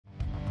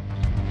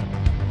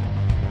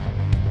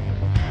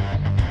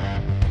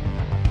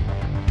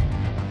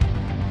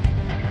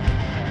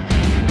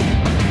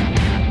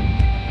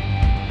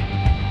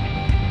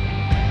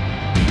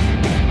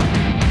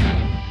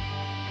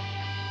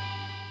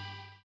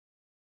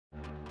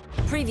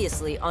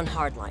Previously on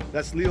Hardline.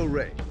 That's Leo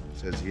Ray.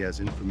 Says he has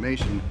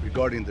information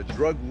regarding the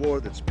drug war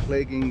that's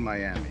plaguing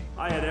Miami.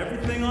 I had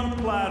everything on a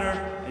platter,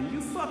 and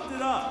you fucked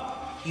it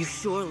up. You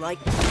sure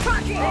like...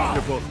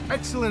 They're both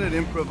excellent at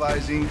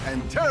improvising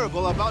and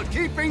terrible about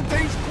keeping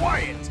things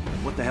quiet.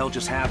 What the hell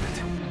just happened?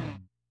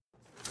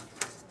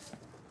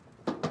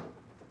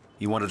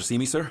 You wanted to see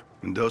me, sir?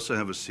 Mendoza,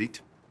 have a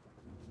seat.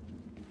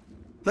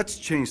 Let's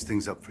change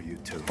things up for you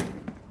two.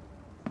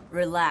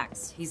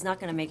 Relax. He's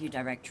not gonna make you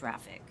direct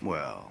traffic.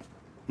 Well,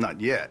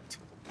 not yet.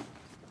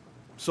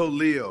 So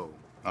Leo,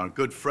 our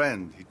good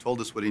friend, he told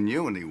us what he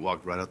knew and he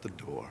walked right out the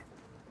door.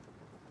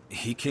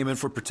 He came in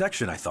for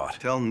protection, I thought.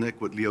 Tell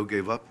Nick what Leo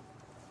gave up.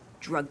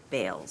 Drug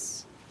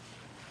bales.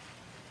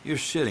 You're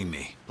shitting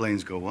me.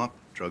 Planes go up,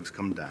 drugs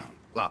come down.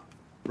 Up,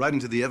 right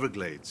into the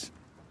Everglades.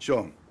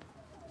 Show him.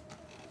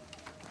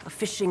 A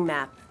fishing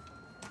map.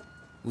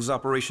 Whose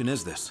operation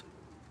is this?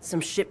 Some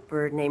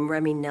shipbird named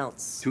Remy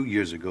Neltz. 2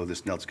 years ago,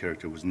 this Neltz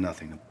character was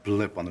nothing, a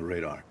blip on the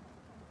radar.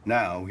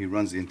 Now, he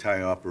runs the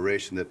entire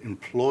operation that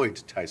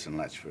employed Tyson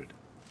Latchford.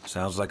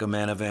 Sounds like a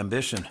man of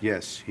ambition.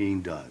 Yes, he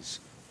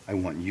does. I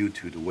want you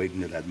two to wade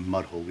into that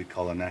mud hole we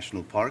call a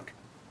national park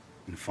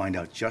and find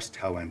out just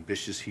how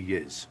ambitious he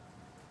is.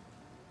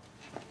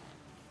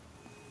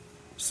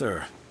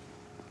 Sir,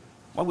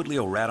 why would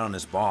Leo rat on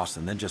his boss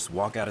and then just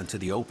walk out into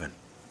the open?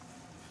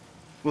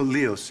 Well,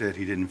 Leo said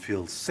he didn't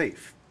feel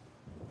safe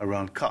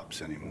around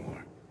cops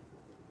anymore.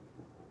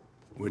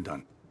 We're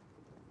done.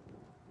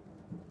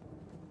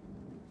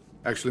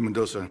 Actually,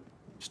 Mendoza,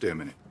 stay a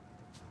minute.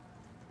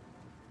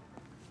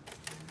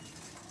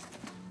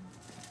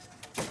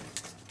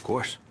 Of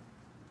course.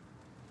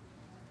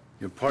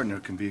 Your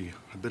partner can be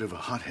a bit of a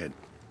hothead.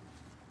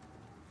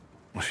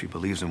 Well, she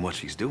believes in what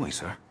she's doing,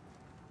 sir.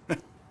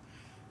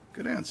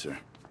 Good answer.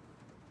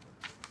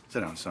 Sit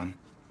down, son.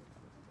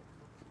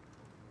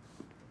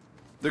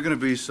 There are gonna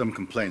be some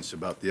complaints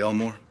about the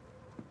Elmore.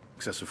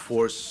 Excessive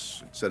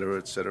force, etc.,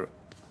 etc.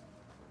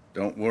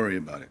 Don't worry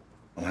about it.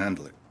 I'll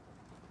handle it.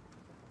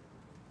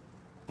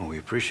 Well, we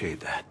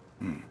appreciate that.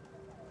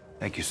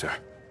 Thank you, sir.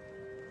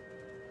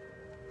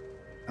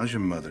 How's your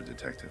mother,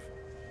 Detective?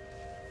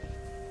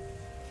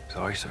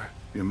 Sorry, sir.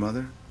 Your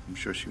mother? I'm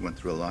sure she went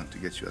through a lot to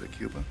get you out of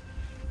Cuba.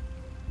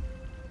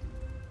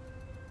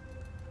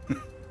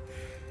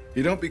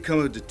 You don't become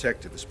a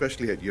detective,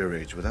 especially at your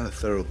age, without a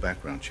thorough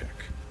background check.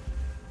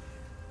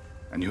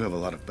 And you have a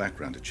lot of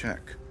background to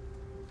check.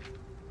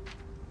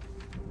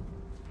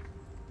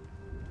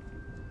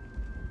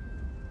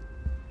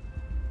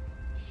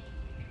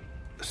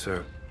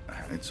 Sir,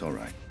 it's all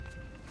right.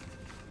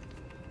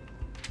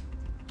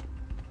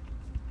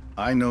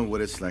 I know what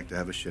it's like to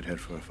have a shithead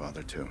for a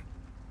father, too.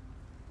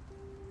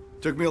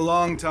 Took me a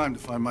long time to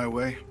find my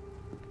way.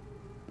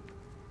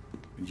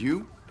 And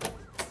you're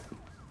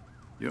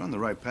on the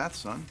right path,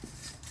 son.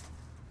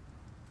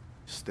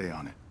 Stay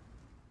on it.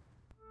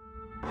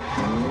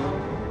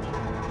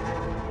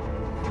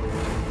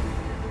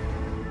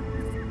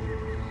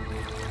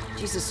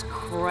 Jesus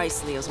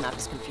Christ, Leo's map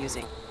is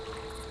confusing.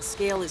 The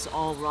scale is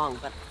all wrong,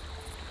 but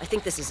I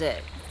think this is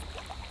it.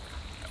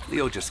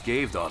 Leo just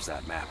gave Dawes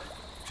that map.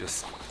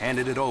 Just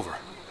handed it over.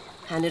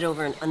 Handed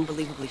over an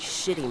unbelievably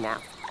shitty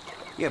map.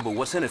 Yeah, but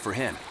what's in it for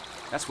him?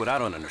 That's what I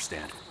don't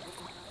understand.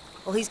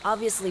 Well, he's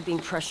obviously being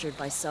pressured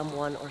by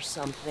someone or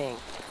something.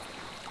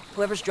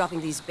 Whoever's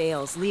dropping these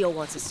bales, Leo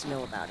wants us to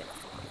know about it.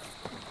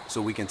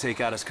 So we can take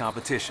out his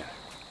competition,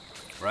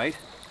 right?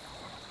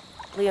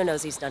 Leo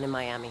knows he's done in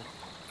Miami.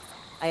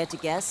 I had to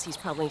guess he's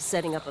probably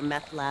setting up a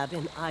meth lab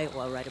in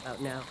Iowa right about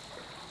now.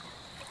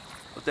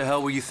 What the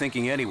hell were you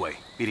thinking anyway,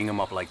 beating him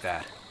up like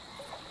that?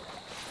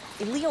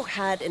 Leo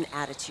had an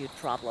attitude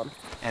problem.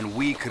 And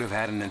we could have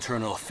had an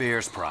internal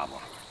affairs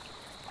problem.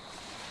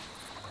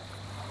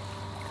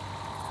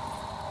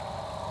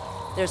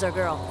 There's our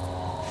girl.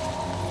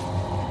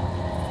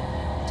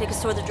 Take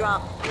us toward the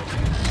drop.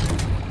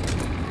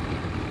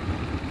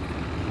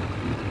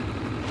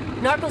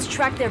 Narcos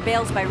track their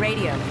bales by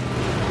radio.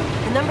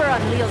 The number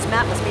on Leo's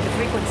map must be the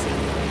frequency.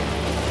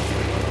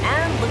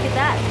 And look at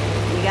that.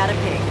 We got a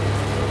pig.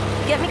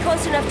 Get me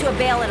close enough to a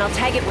bale and I'll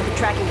tag it with a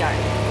tracking dart.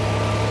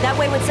 That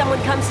way when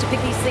someone comes to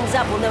pick these things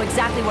up, we'll know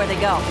exactly where they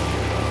go.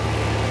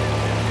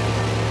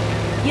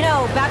 You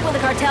know, back when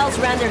the cartels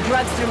ran their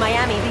drugs through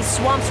Miami, these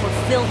swamps were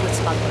filled with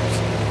smugglers.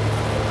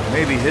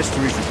 Maybe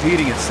history's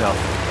repeating itself.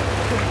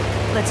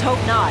 Let's hope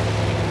not.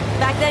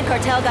 Back then,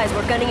 cartel guys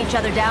were gunning each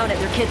other down at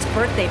their kids'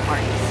 birthday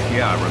parties.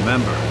 Yeah, I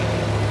remember.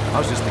 I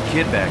was just a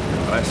kid back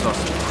then, but I saw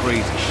some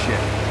crazy shit.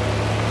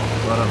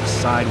 Blood on the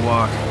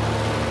sidewalk,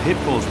 pit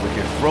bulls with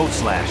your throat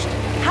slashed.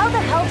 How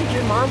the hell did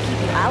your mom keep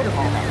you out of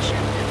all that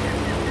shit?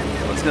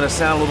 Well, it's gonna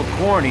sound a little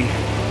corny.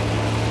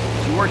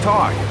 She worked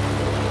hard.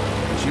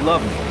 And she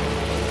loved me.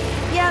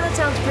 Yeah, that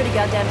sounds pretty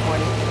goddamn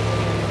corny.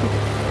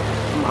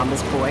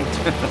 Mama's boy.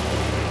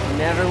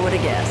 Never would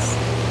have guessed.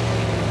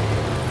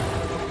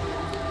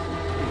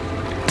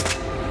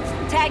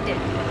 Tagged it.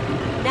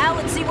 Now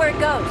let's see where it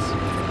goes.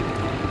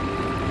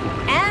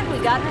 And we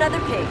got another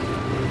pig.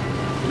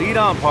 Lead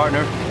on,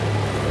 partner.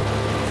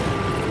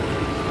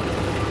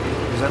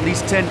 Is There's at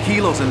least 10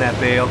 kilos in that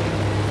bale.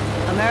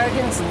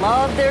 Americans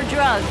love their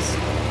drugs.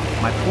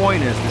 My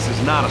point is, this is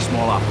not a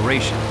small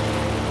operation.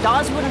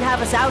 Dawes wouldn't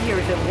have us out here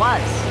if it was.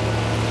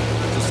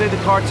 So say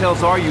the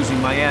cartels are using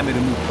Miami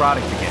to move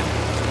product again.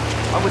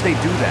 Why would they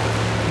do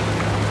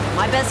that?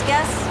 My best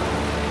guess?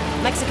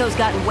 Mexico's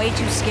gotten way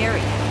too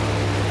scary.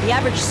 The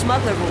average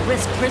smuggler will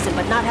risk prison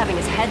but not having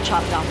his head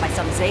chopped off by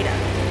some Zeta.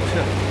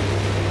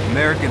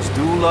 Americans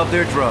do love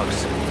their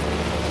drugs.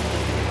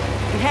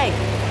 And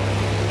hey,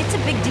 it's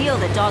a big deal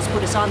that Dawes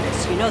put us on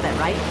this. You know that,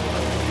 right?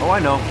 Oh, I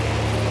know.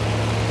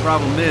 The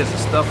problem is, the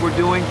stuff we're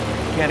doing,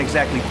 can't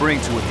exactly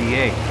bring to a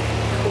DA.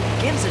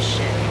 Who gives a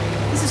shit?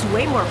 This is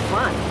way more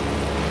fun.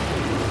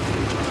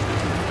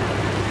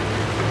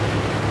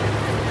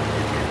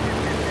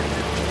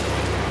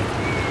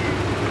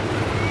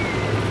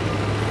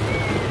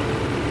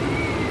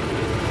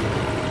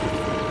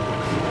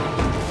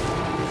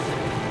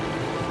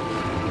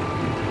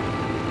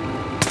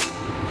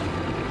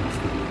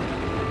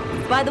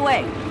 By the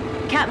way,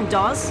 Captain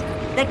Dawes,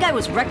 that guy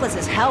was reckless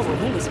as hell when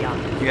he was young.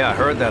 Yeah, I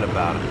heard that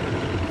about him.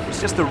 It's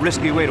just a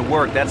risky way to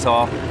work, that's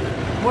all.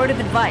 Word of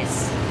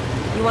advice.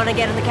 You want to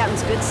get on the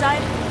captain's good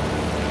side?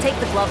 Take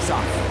the gloves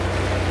off.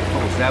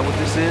 Oh, is that what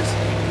this is?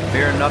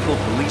 Bare-knuckle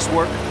police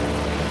work?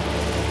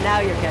 Now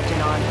you're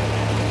catching on.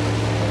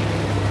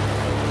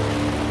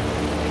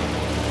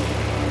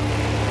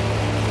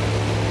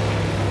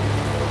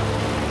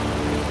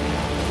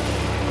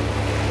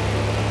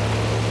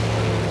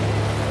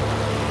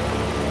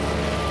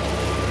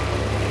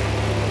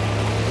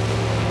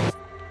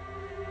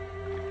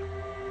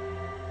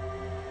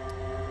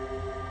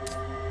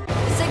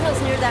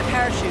 Near that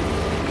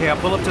parachute. Okay,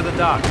 I'll pull up to the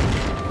dock.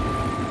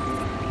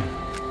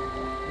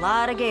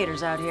 Lot of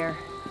gators out here.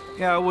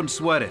 Yeah, I wouldn't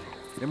sweat it.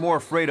 They're more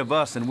afraid of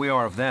us than we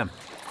are of them.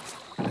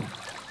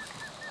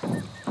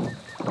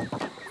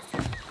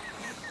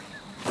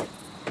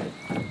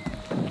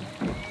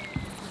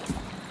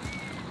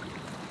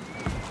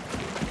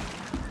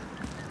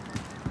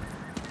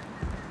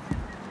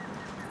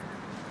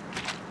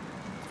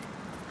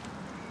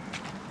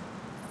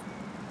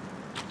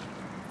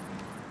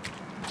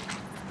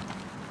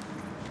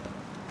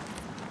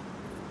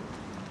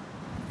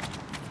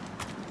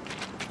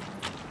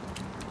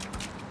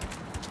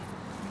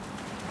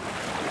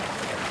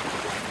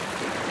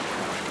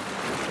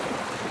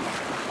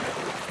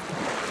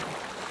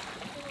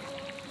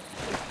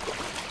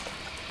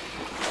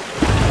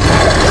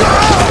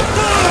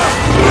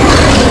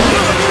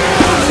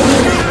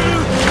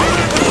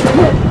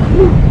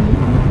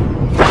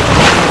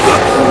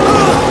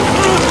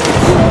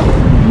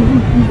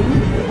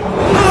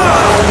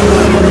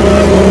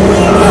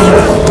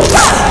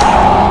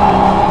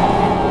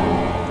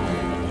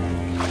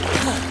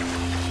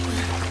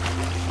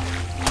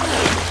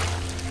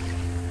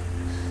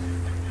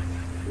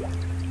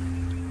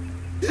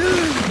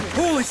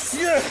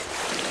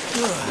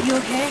 You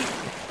okay?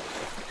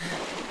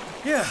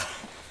 Yeah.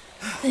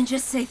 Then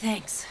just say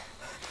thanks.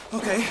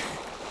 Okay.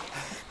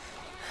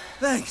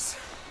 Thanks.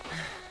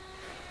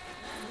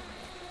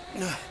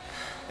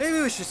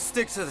 Maybe we should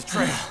stick to the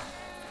trail.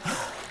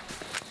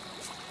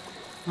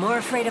 More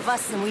afraid of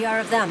us than we are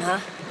of them, huh?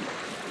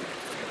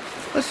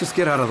 Let's just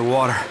get out of the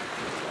water.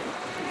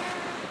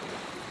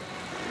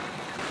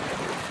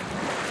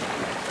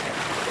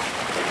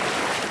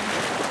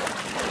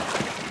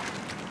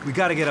 We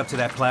gotta get up to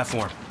that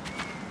platform.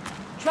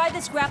 Try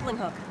this grappling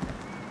hook.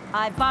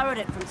 I borrowed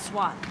it from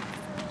SWAT.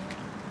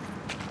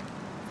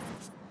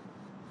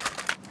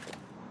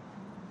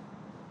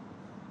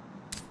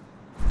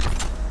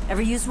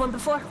 Ever used one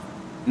before?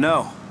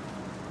 No.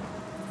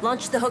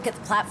 Launch the hook at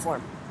the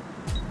platform.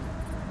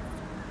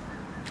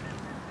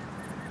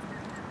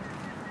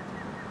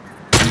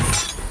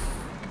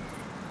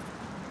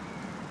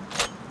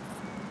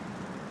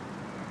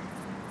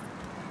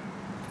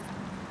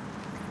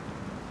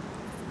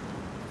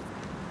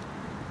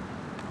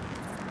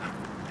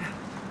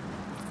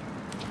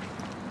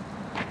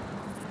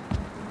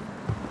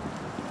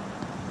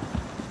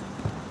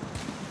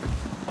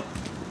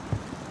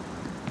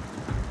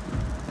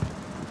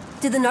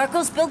 Did the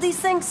narcos build these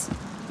things?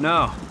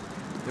 No.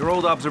 They're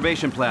old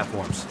observation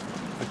platforms.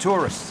 For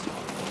tourists.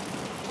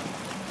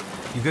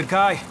 You good,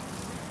 Kai?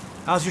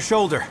 How's your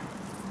shoulder?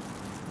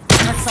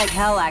 Hurts like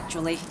hell,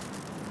 actually.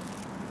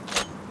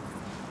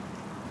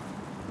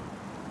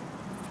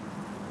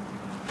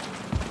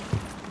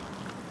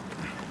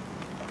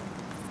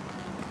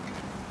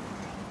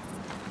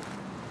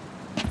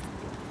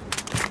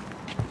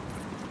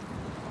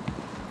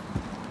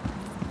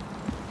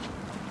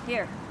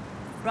 Here.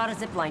 Brought a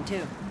zip line,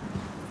 too.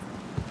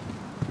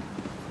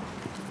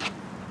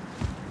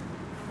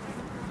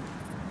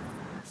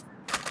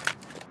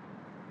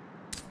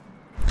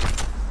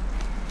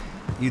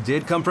 You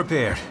did come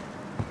prepared.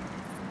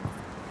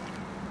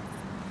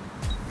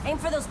 Aim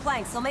for those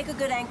planks, they'll make a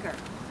good anchor.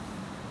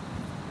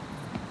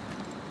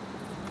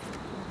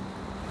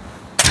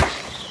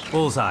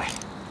 Bullseye.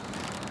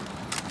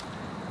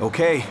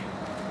 Okay.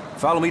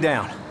 Follow me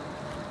down.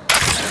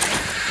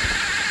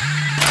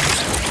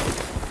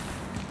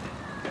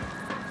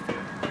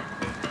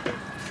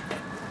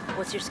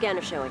 What's your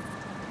scanner showing?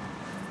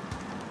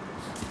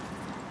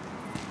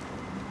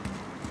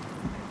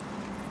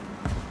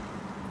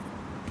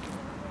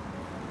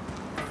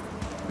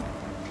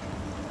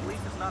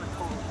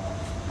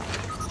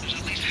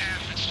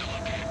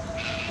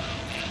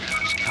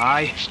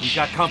 Ty, we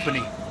got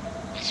company.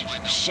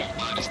 Shit.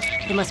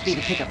 It must be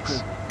the pickup crew.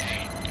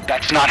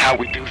 That's not how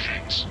we do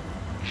things.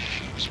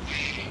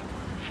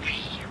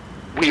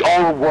 We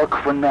all work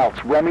for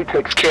Nelts. Remy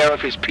takes care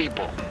of his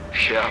people.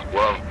 Yeah,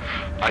 well,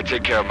 I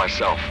take care of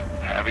myself.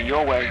 Have it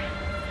your way.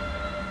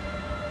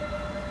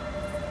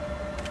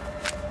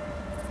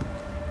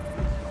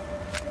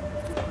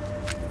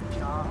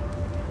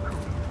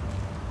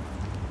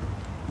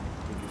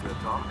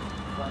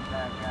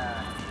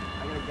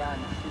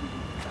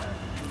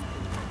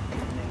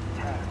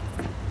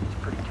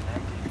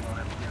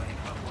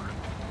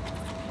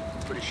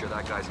 Pretty sure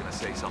that guy's gonna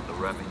say something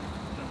to Remy.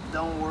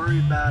 Don't worry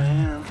about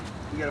him.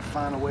 We gotta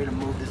find a way to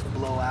move this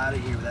blow out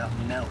of here without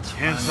Nelts.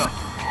 Hands up.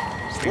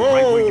 Stay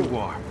right where you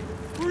are.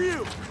 Who are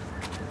you?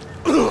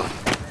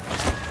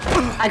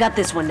 I got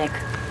this one, Nick.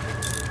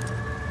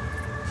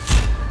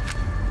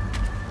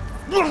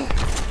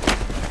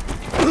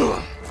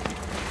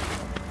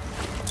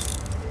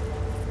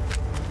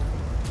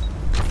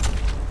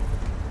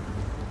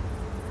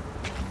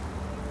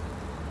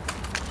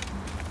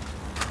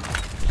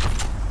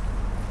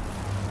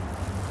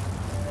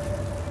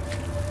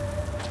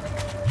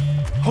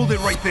 Hold it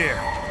right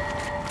there.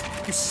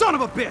 You son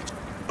of a bitch!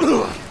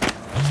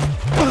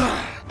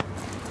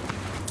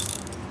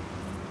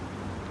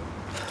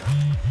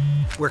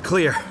 We're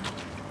clear.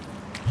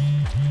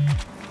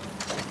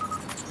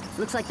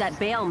 Looks like that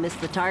bale missed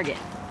the target.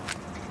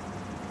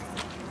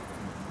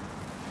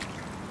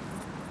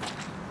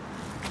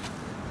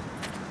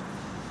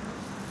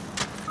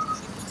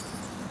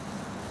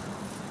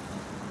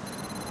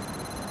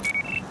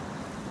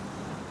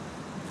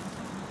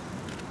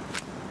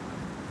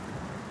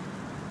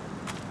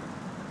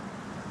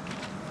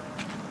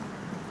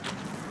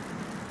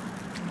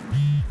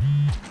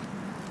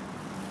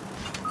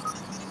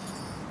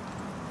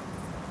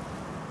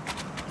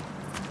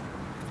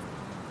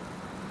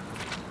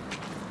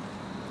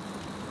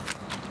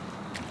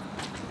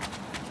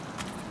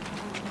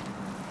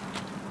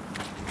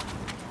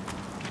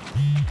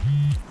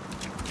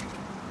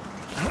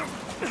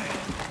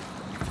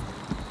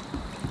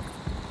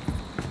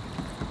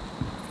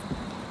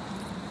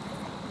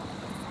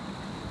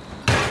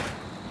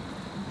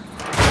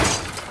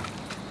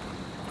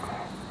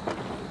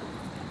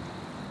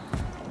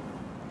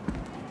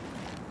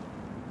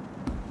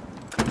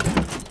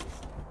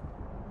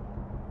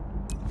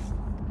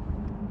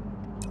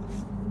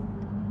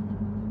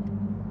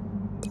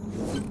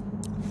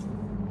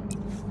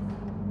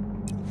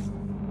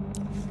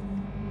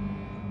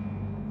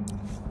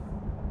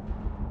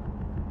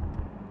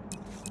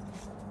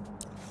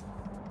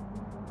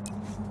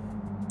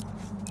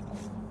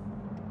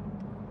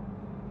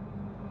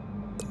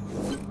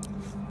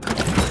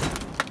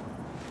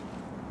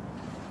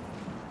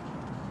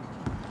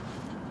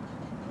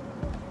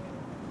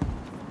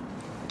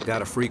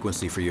 Got a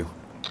frequency for you.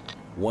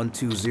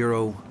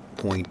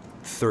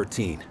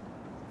 120.13.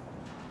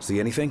 See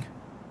anything?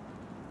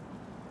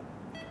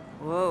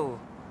 Whoa.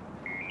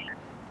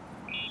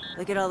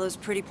 Look at all those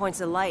pretty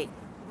points of light.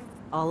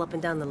 All up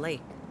and down the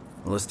lake.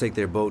 Well, let's take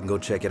their boat and go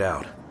check it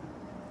out.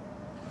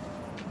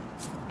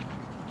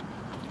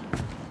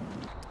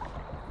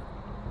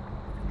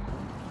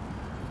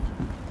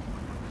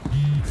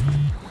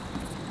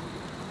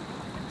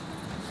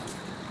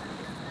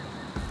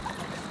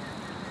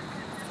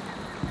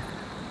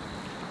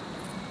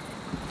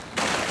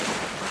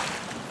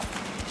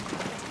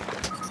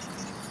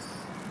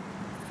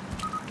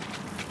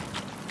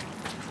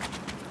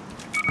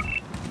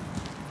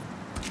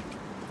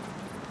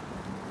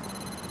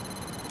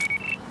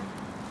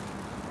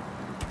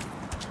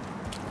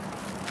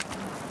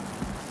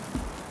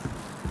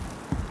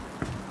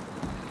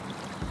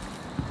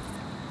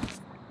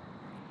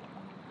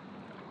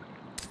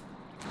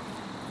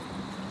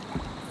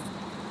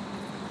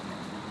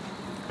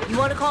 You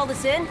want to call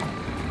this in?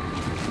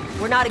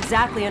 We're not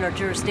exactly in our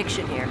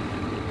jurisdiction here.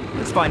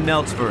 Let's find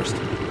Nelts first.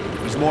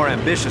 He's more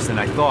ambitious than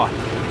I thought.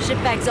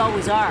 Shitbags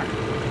always are.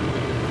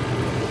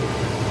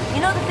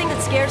 You know the thing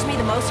that scares me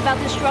the most about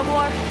this drug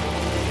war?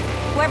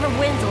 Whoever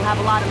wins will have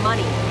a lot of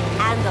money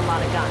and a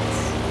lot of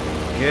guns.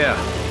 Yeah,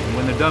 and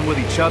when they're done with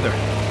each other,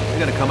 they're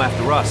gonna come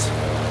after us.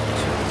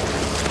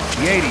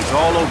 The 80s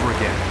all over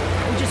again.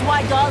 Which is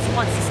why Dawes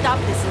wants to stop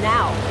this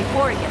now,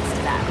 before it gets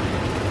to that.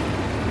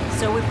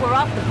 So if we're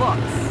off the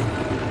books,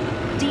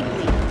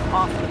 deeply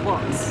off the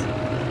books,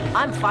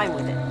 I'm fine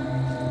with it.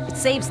 It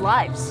saves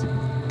lives.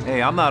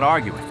 Hey, I'm not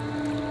arguing.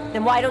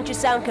 Then why don't you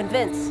sound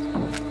convinced?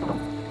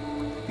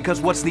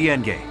 Because what's the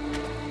end game?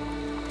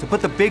 To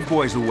put the big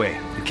boys away,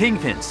 the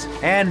kingpins,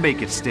 and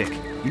make it stick,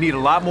 you need a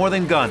lot more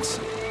than guns.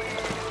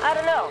 I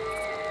don't know.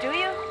 Do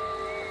you?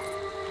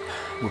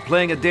 We're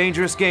playing a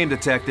dangerous game,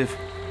 Detective.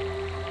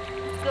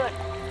 Good.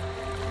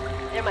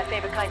 They're my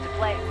favorite kind to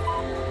play.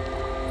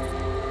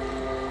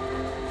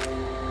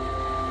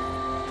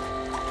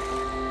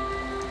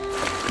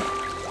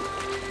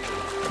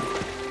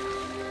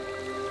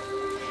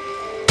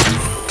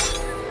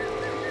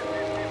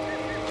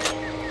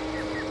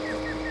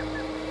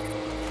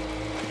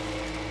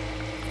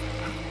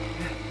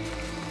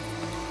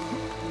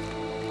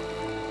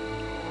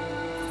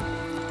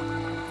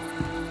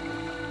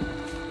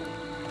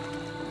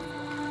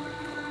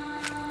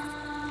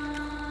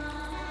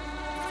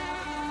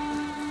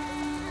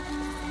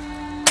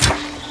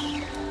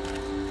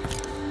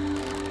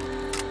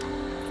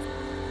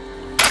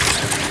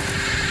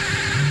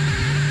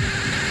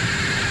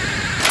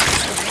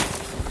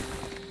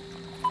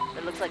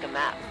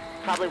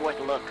 Probably worth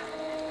a look.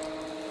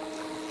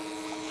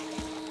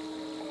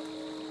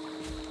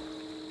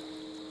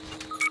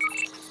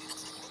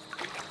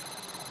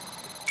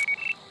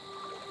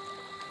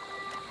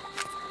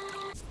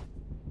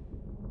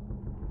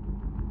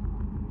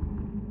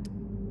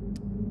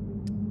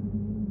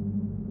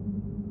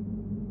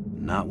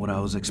 Not what I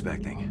was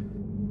expecting.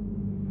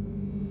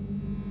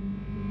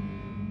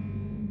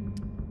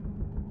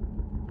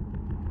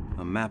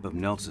 A map of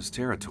Neltz's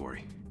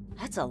territory.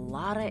 That's a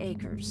lot of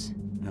acres.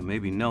 Now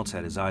maybe Neltz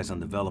had his eyes on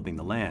developing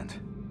the land.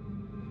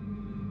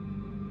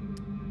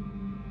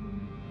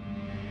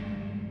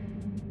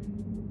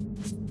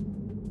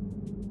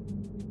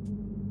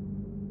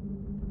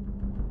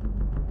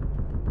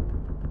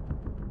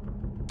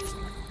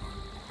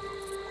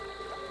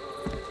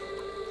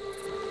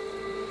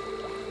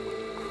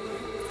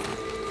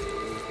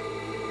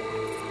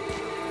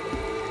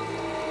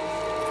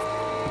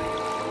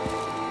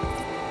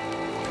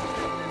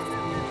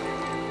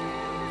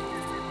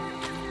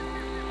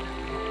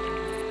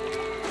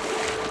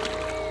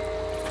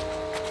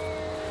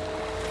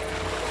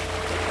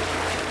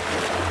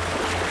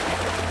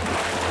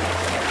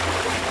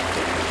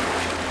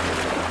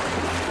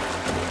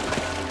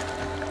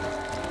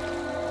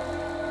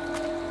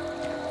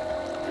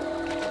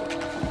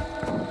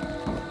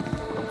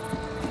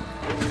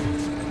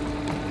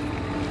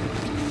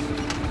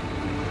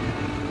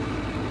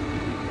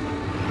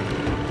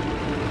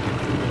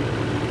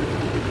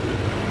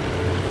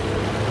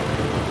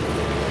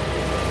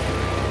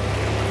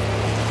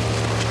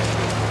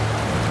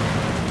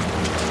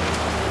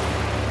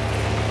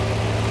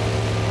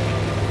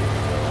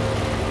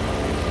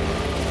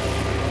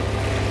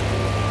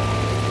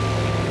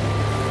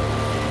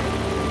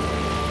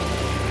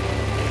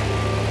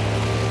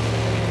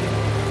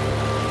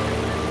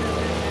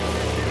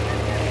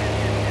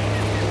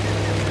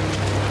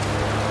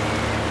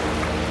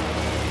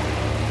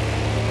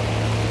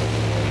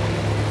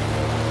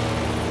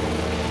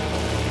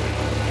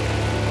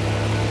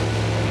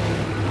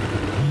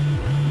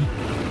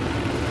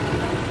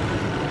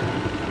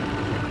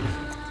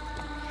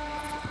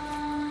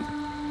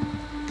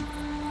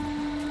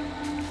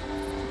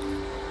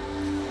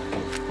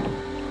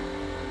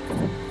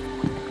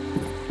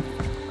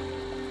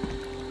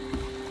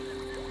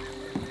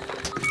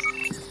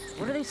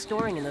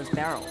 Storing in those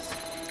barrels.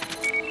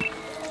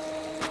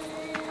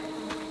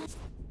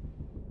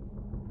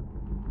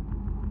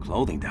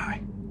 Clothing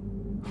dye?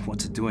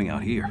 What's it doing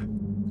out here?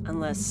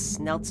 Unless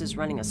Neltz is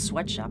running a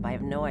sweatshop, I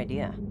have no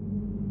idea.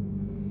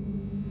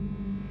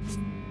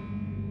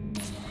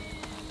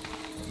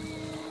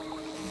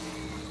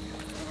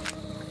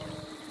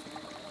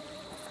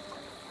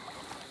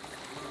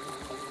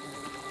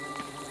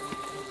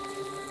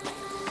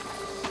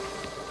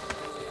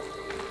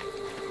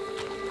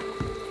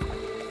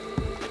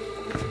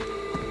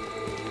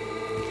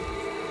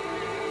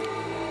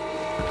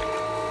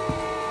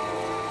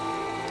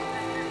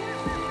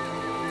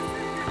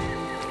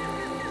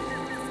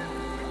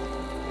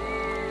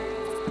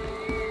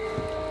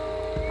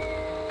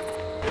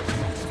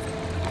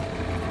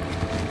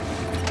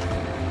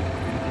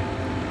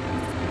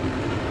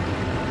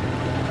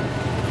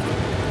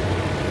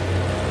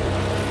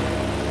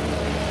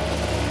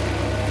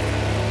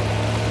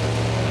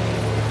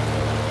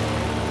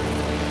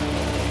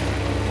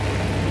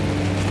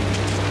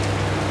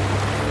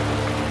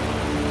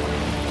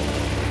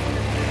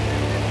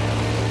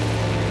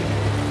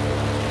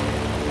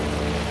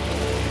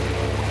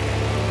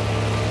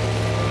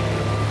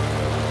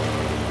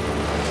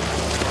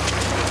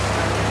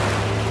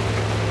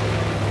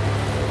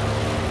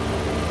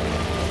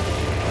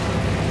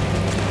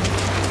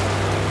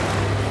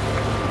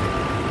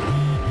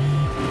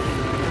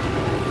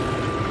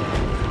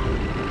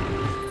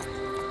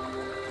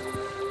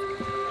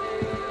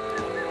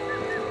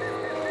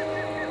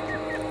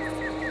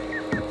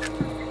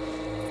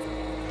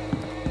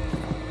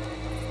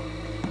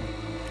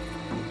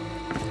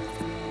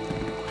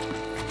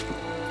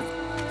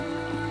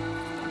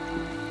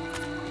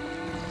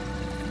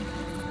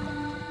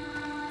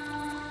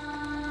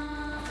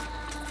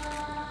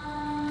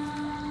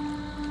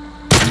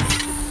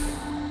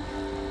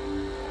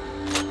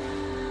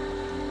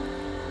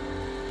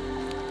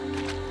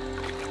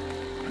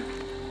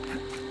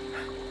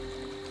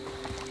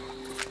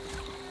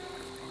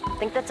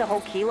 Think that's a whole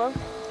kilo?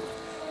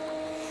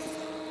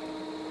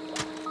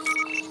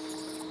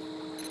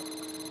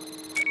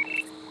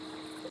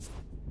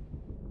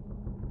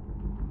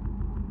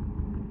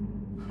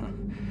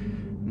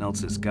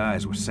 Neltz's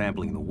guys were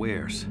sampling the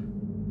wares.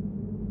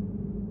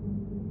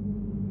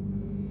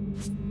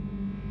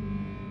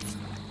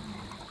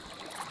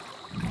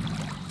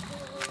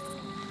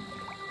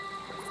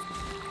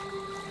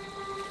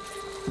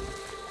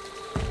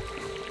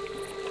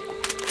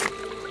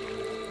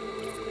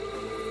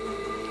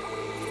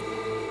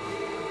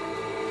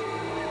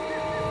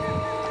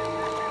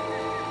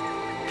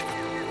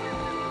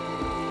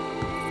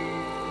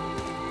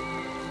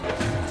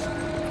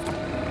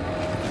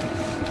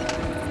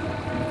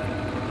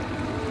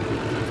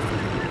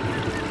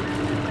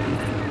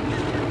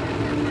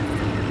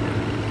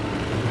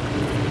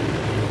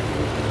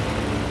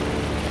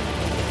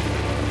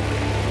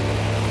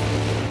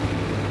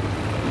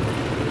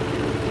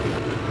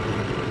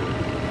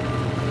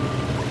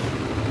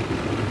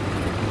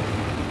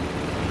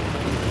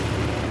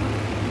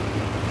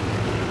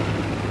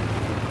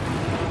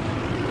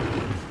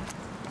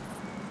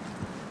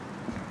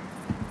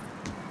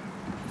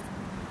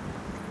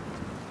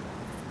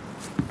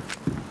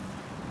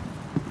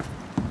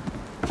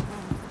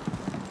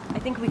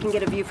 think we can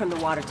get a view from the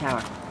water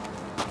tower.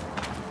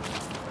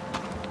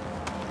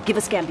 Give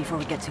a scan before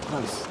we get too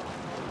close.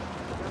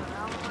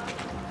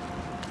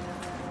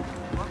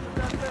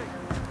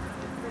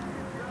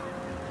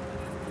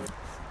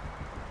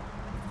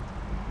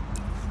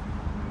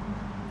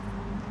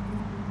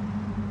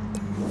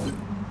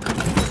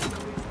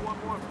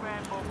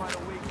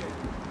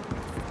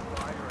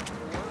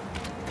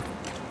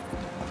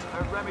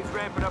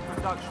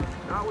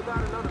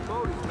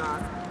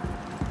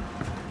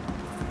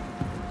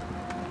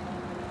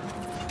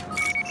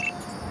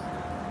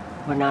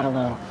 We're not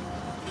alone.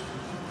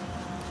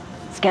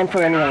 Scan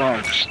for any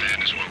alarms.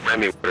 Understand is what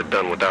Remy would have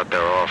done without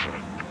their offer.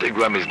 I think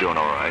Remy's doing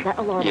all right. That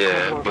alarm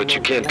Yeah, but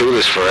you can't do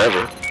this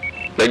forever.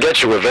 They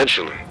get you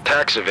eventually.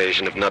 Tax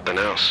evasion, if nothing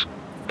else.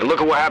 And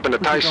look at what happened to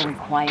Tyson.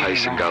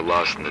 Tyson got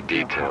lost in the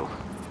details.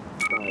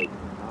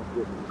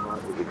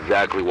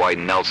 Exactly why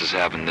Nels is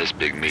having this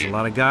big There's meeting. a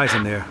lot of guys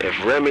in there.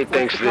 If Remy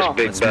thinks this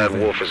big Let's bad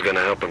move in. wolf is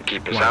gonna help him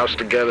keep his house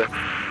together,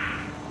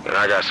 then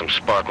I got some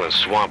sparkling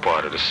swamp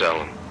water to sell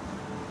him.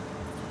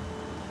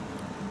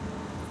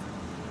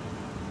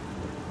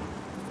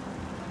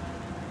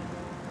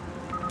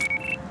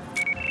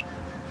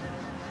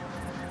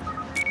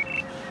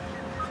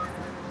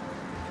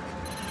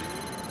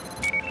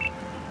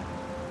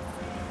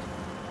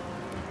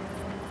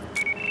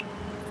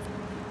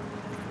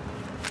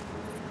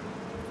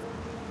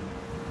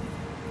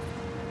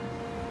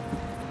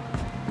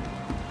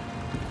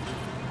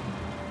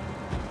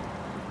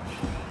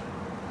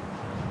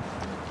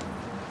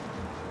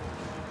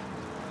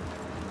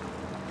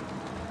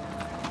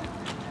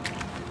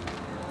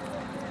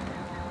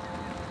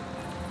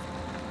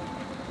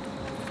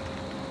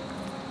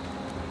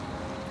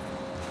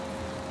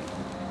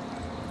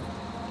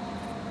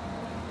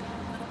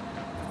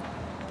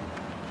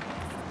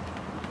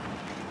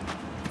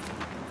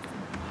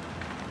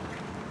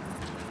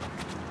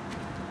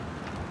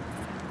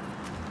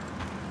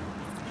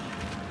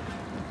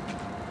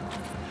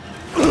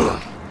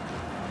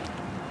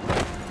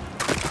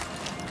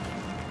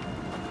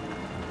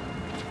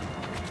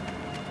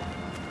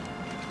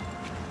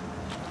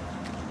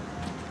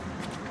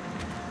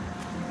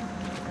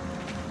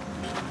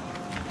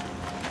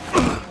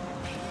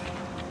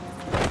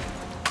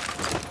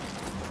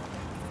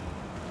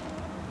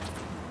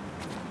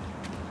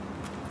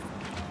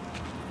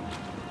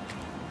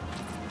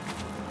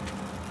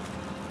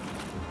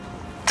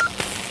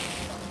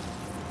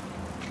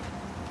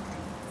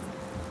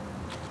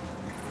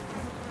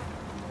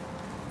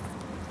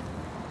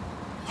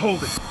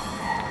 Hold it.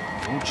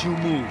 Don't you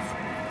move.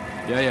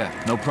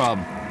 Yeah, no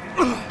problem.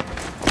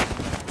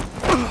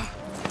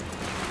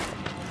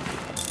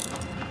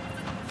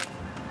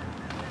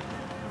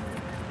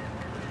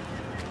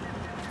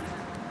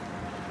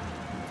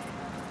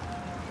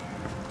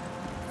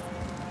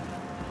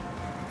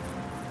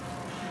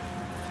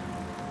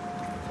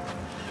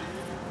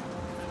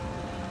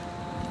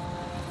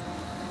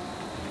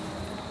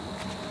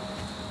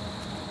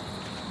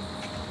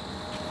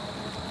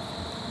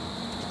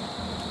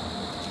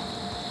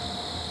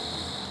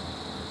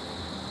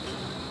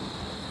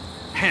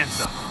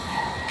 Hands up.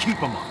 Keep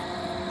them up.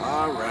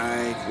 All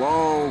right.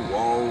 Whoa.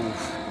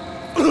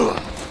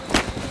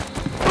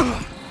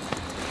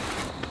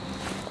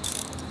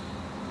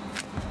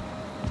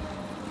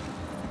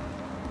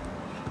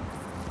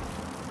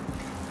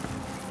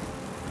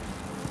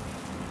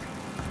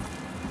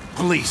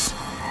 Police,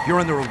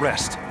 you're under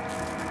arrest.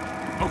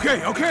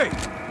 Okay.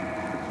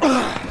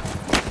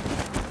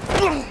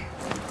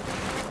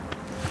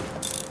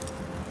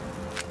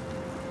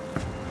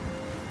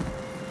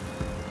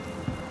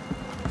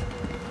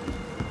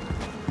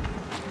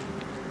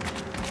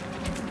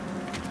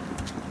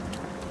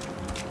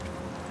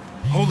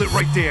 Hold it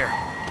right there.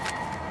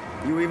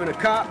 You even a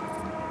cop?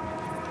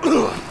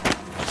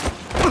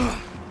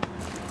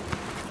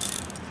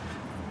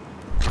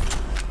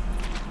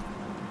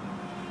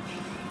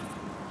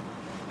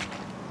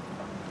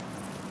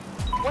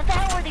 What the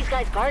hell are these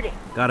guys guarding?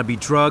 Gotta be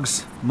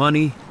drugs,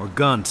 money, or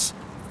guns.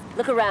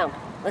 Look around.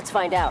 Let's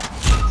find out.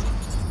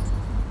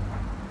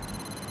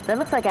 That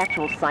looks like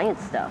actual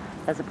science stuff,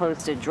 as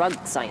opposed to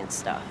drug science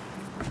stuff.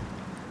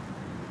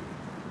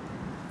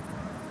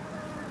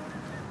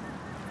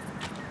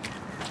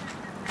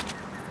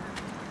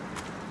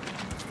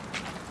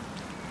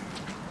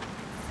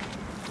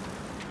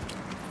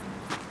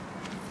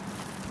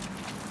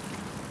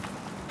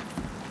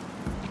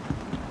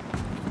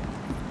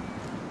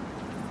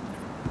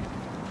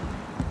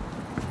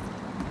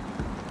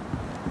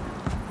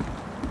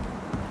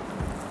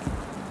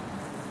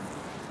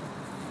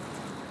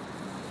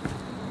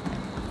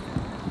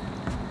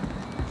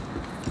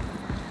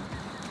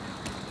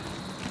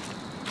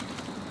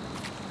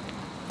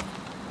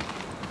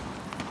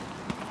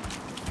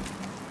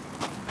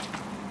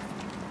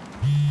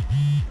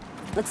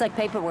 Looks like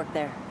paperwork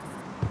there.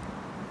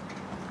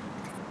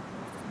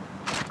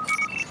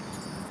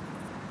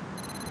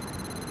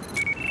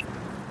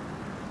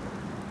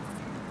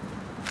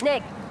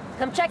 Nick,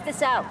 come check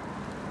this out.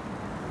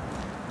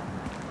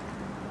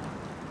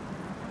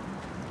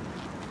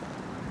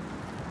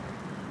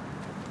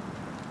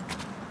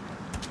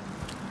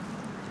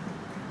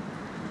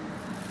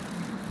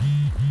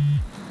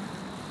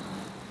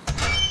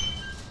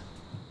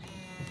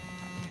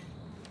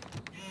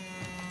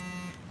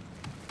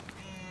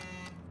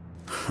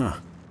 Huh.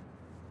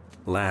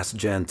 Last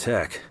gen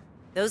tech.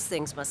 Those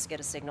things must get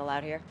a signal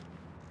out here.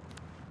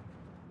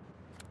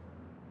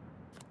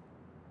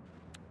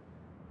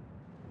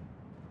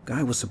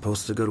 Guy was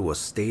supposed to go to a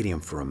stadium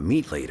for a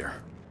meet later.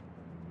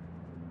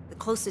 The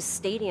closest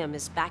stadium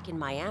is back in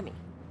Miami.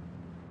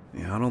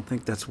 Yeah, I don't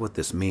think that's what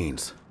this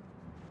means.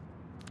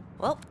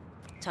 Well,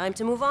 time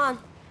to move on.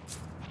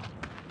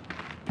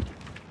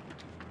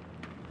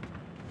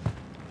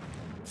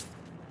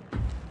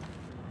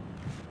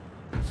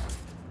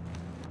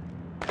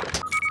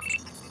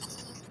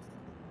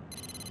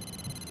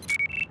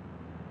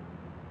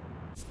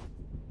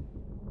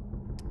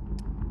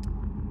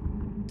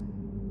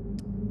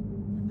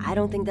 I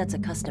don't think that's a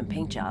custom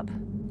paint job.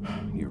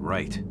 You're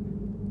right.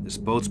 This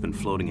boat's been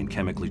floating in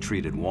chemically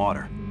treated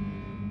water.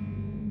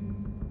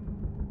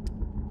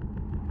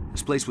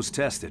 This place was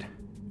tested.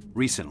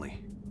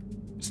 Recently.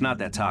 It's not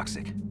that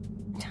toxic.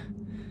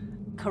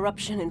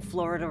 Corruption in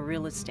Florida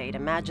real estate,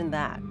 imagine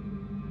that.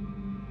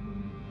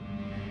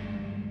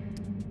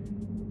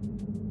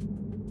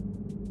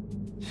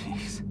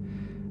 Jeez.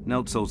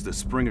 Neltz owes the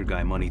Springer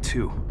guy money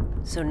too.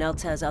 So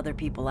Neltz has other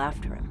people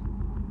after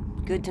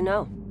him. Good to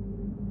know.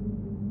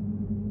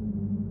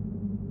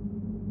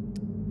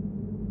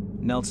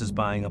 Neltz is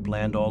buying up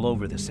land all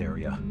over this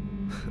area.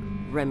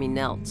 Remy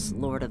Neltz,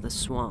 Lord of the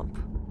Swamp.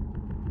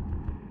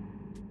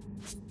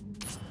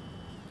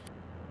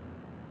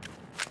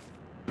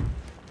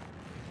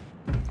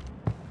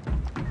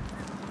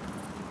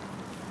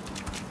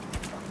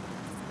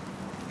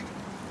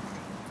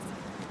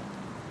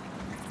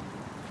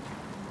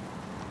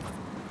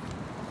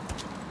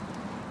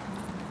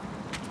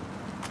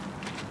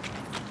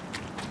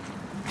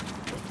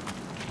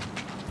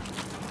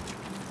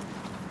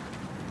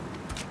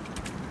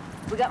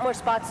 We got more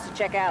spots to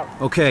check out.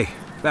 Okay,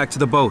 back to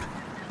the boat.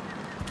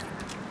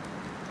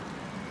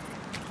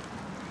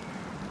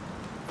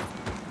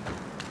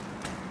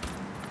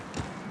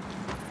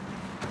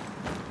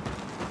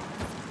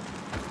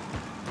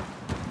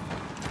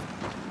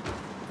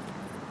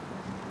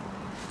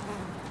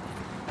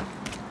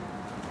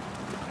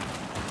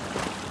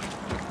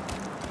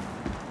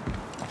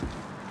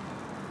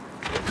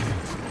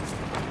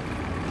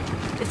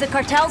 If the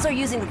cartels are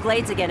using the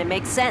glades again, it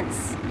makes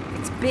sense.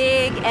 It's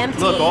big, empty.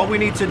 Look, all we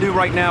need to do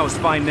right now is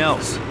find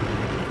Neltz.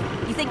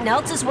 You think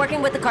Neltz is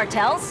working with the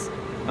cartels?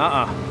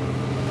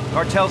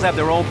 Cartels have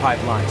their own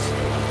pipelines.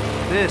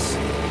 This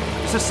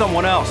is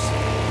someone else.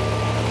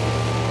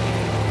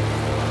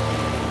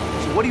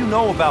 So what do you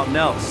know about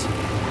Neltz?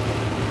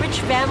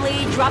 Rich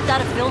family, dropped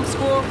out of film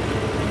school.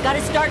 Got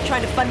his start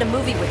trying to fund a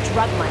movie with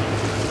drug money.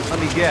 Let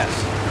me guess.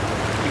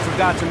 He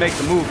forgot to make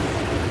the movie.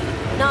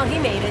 No, he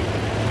made it.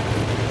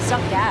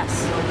 Sucked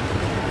gas.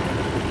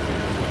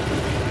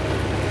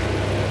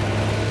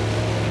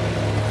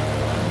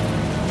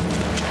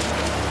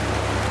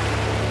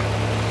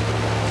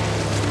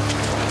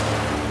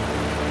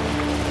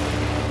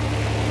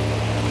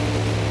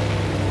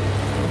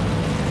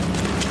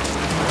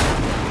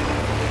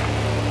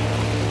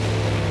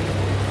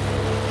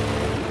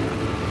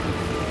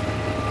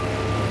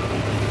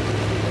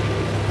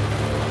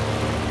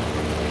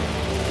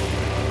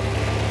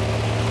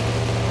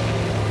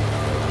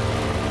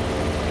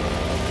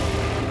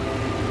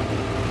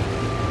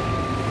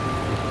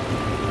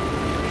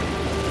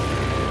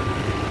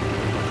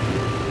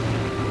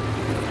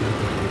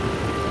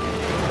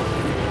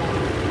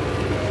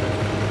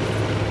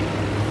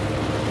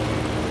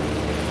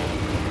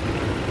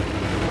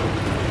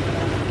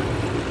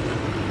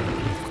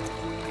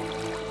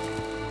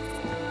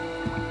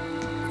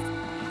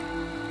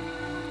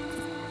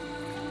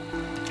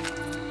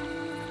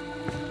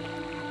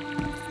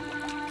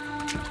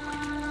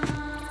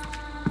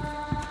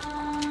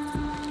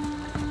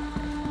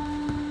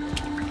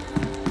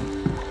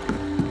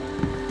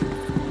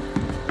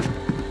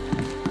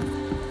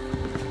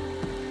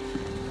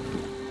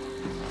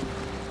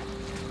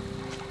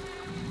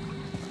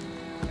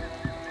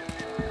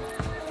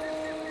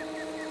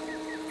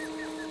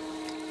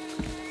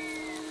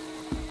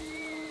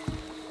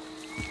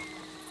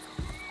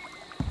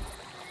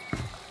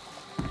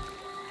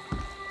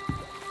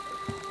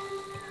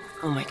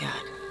 Oh my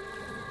God.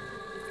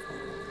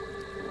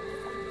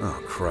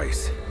 Oh,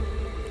 Christ.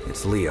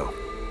 It's Leo.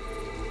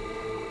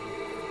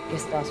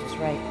 Guess Doss was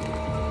right.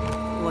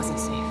 It wasn't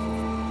safe.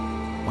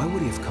 Why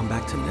would he have come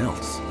back to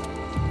Neltz?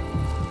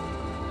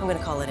 I'm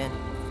gonna call it in.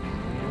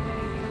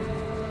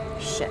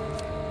 Shit.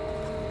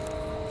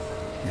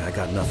 Yeah, I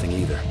got nothing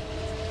either.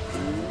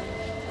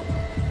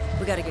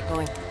 We gotta get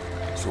going.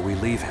 So we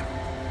leave him.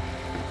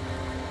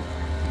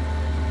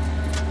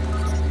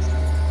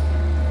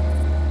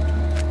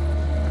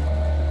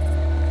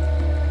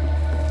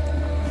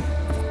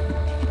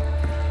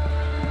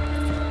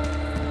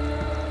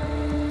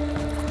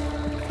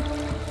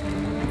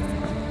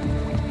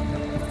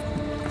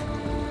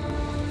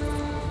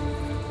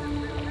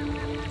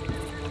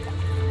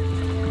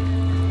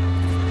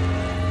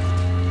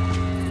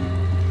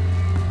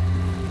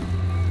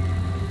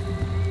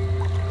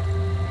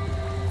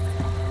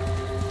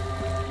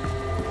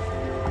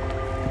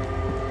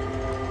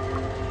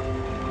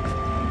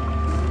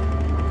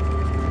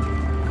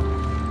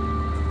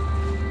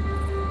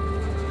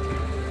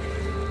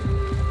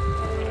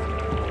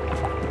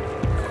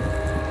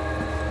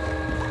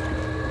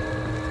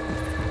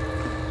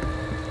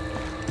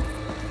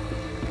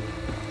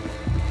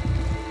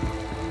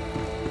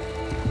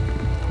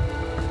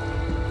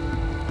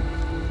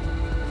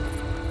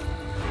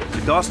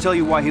 Did Dawes tell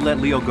you why he let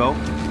Leo go?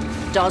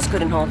 Dawes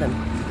couldn't hold him.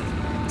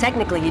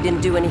 Technically, he didn't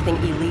do anything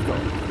illegal.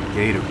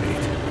 Gator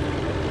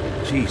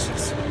bait.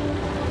 Jesus.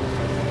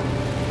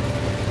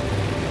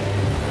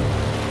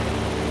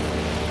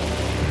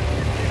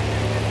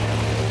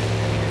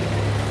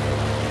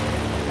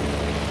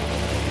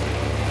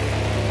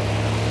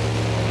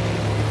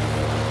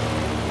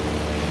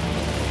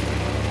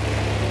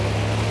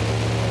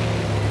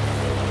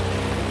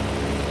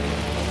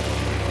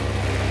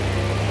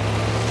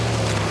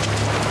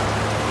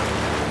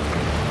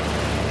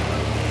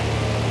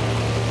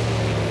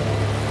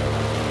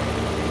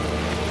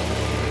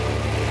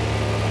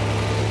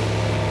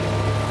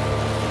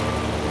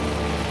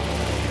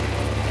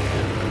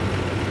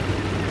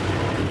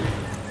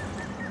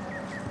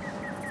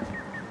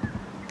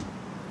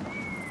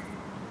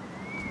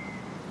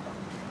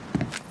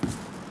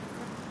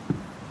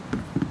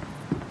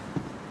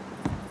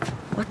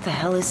 What the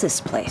hell is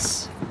this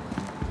place?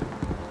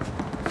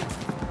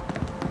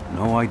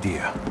 No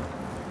idea.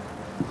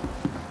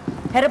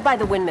 Head up by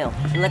the windmill,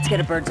 and let's get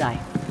a bird's eye.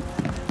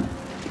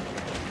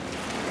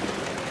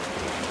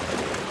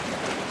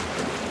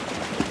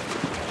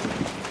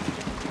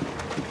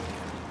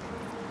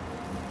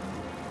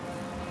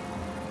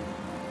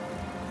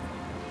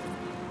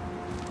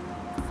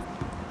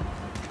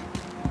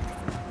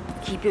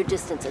 Keep your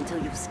distance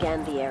until you've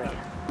scanned the area.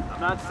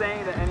 I'm not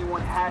saying that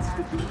anyone has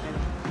to do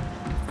anything.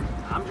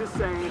 I'm just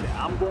saying that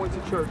I'm going to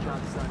church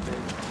on Sunday.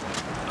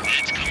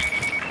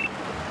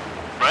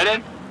 Right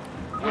in?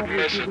 Wouldn't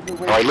miss it.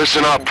 All right,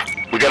 listen up.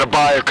 We got a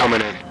buyer coming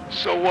in.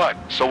 So what?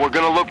 So we're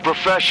gonna look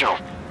professional.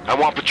 I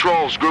want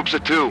patrols, groups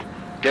of 2.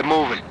 Get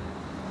moving.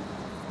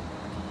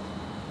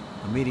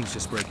 The meeting's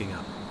just breaking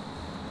up.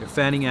 They're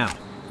fanning out.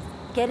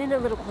 Get in a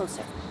little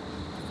closer.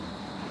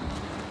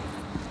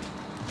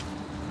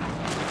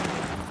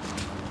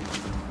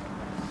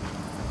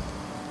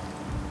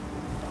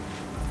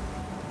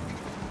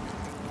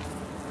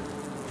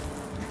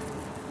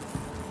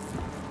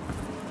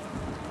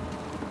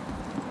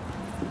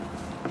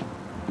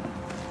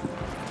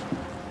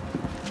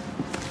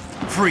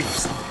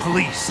 Freeze!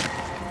 Police!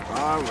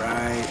 All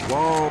right,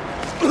 whoa.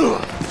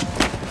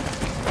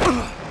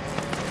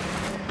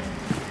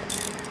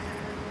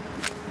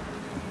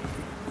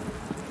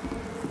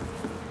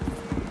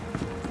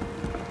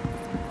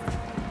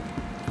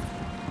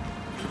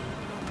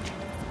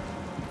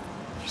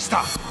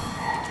 Stop!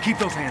 Keep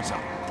those hands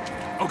up.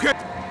 Okay?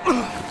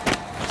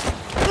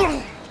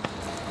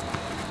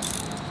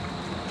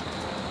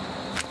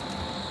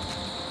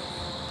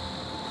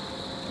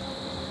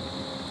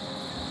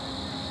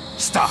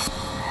 Stop!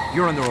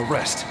 You're under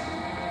arrest.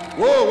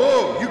 Whoa,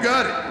 whoa, you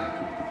got it.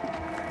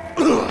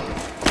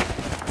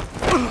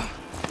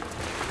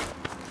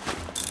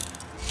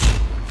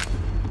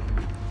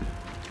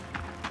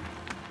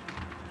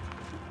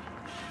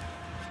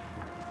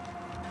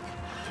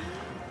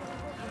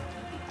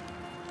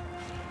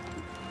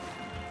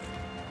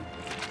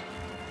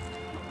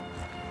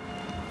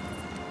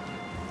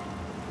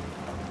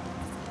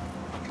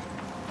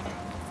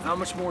 How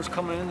much more is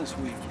coming in this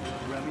week?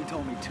 Remy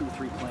told me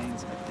 2-3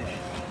 planes a day.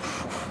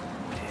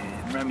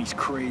 Man, Remy's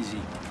crazy.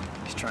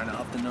 He's trying to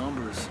up the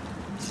numbers.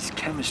 This is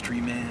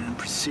chemistry, man.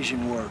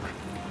 Precision work.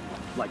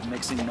 Like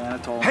mixing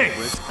mannitol Hey! and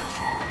wrist.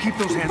 Keep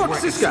those hands where I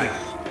can see them.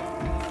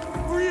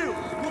 Who are you?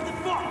 What the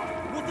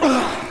fuck? What the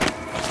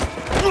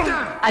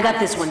fuck? I got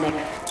this one, Nick.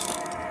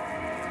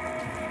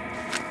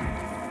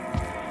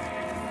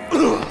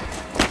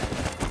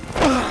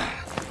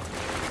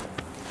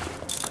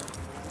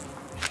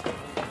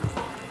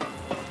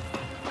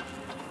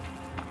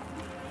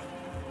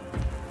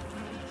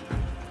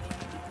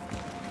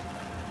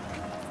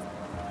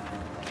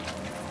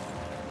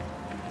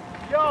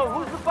 Yo,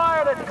 who's the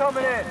buyer that's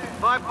coming in?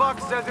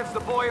 $5 says it's the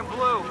boy in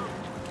blue.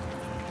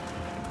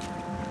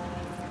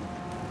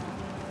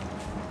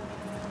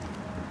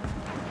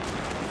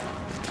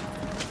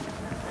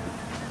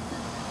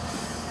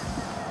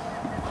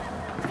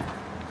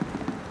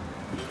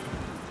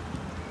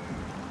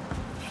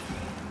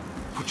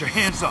 Put your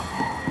hands up.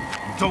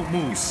 Don't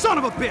move. You son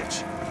of a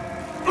bitch!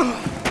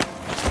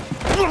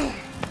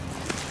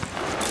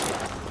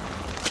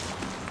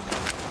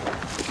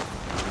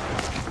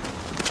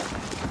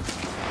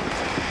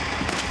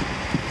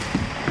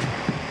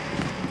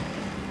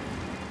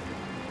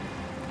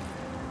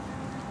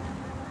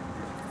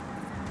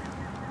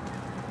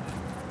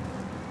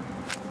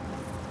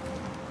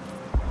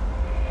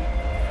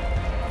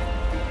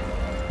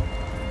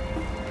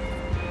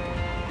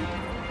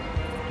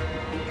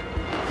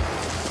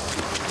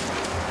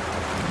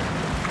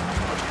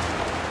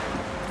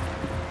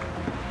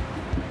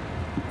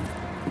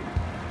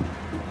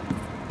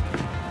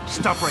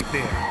 Stop right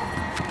there.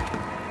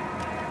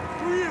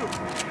 Who are you?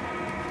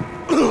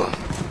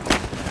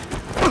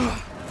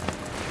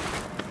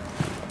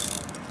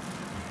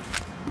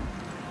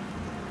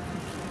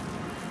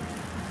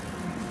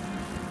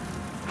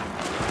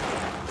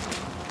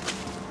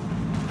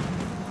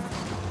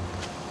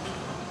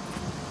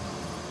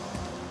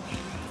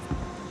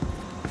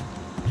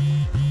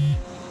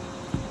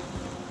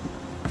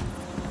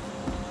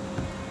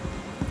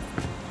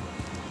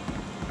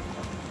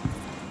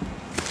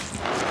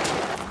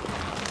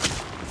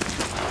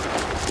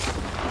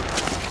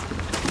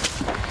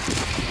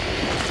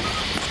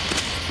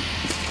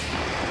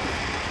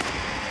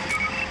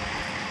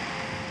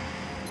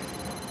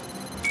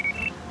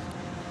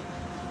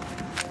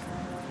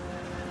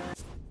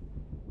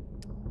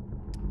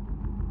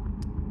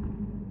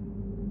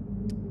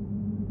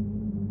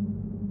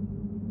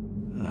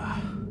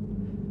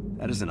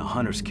 That isn't a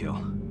hunter's kill.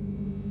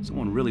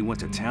 Someone really went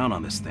to town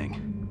on this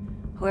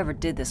thing. Whoever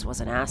did this was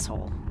an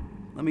asshole.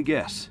 Let me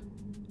guess.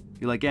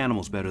 You like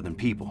animals better than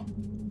people?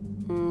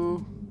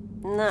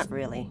 Not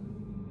really.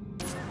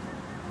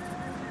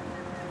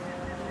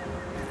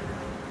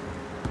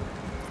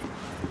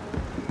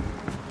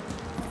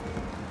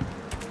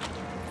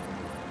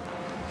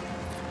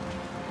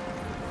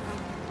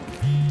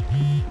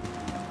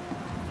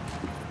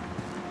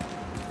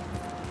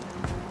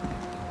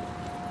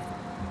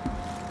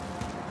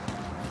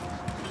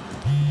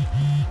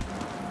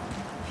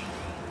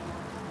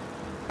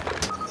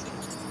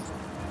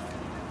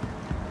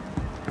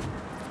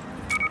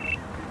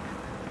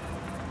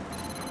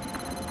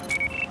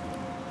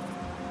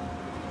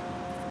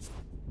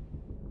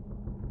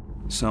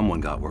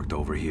 Someone got worked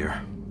over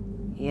here.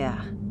 Yeah.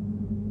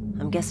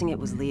 I'm guessing it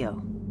was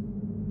Leo.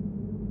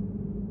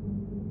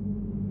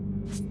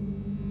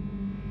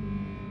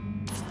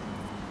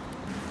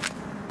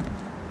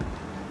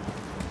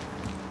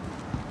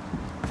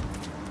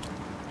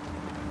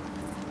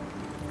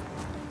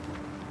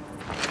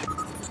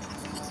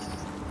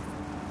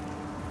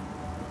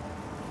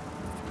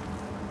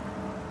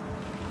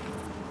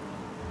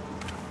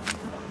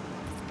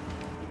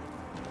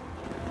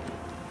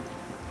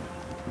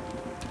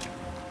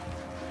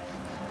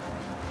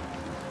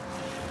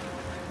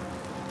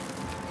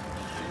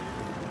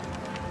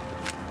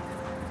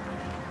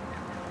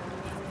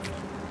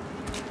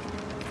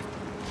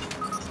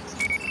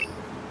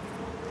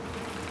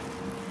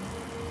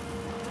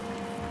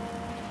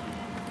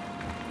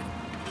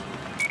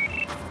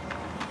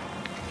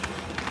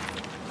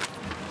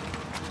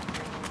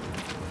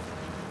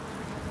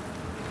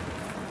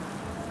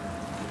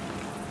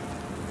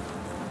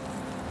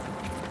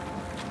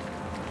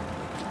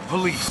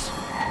 Police,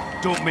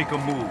 don't make a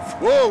move.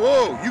 Whoa,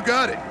 whoa, you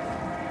got it.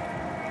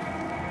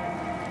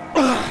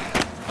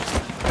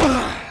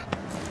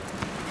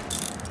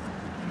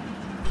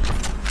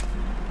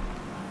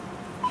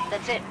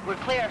 That's it. We're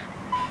clear.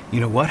 You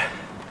know what?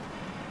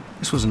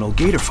 This was an old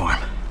Gator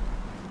farm.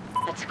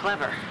 That's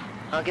clever.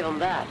 I'll give them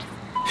that.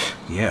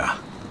 Yeah.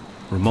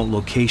 Remote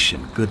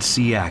location, good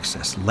sea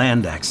access,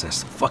 land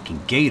access, fucking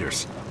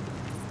gators.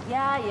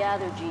 Yeah,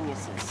 they're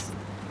geniuses.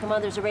 Come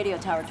on, there's a radio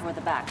tower toward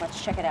the back.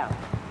 Let's check it out.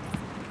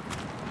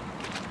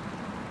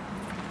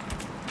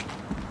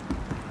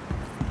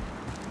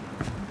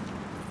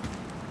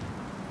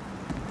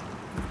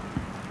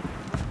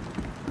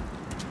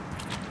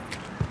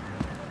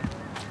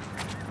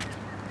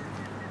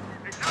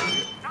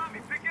 Tommy,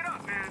 pick it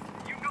up, man.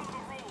 You know the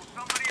rules.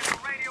 Somebody at the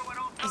radio at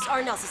all times. These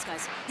are Nelson's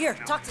guys. Here,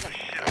 talk to them.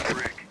 Shit,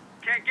 Rick.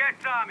 Can't get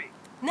Tommy.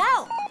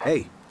 Now!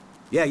 Hey.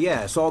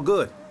 Yeah, it's all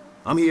good.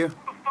 I'm here. Who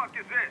the fuck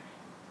is this?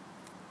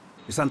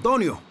 It's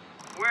Antonio.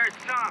 Where's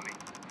Tommy?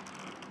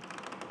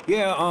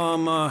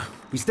 Yeah,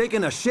 he's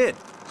taking a shit.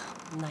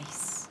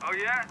 Nice. Oh,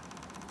 yeah?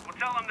 Well,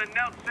 tell him that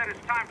Nels said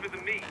it's time for the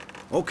meet.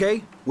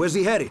 Okay, where's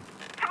he headed?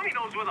 Tommy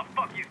knows where the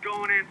fuck he's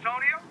going,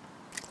 Antonio.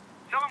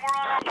 Tell him we're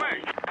on our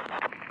way.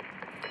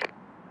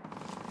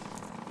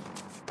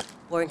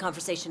 We're in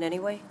conversation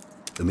anyway?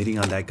 The meeting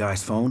on that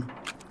guy's phone?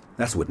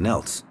 That's with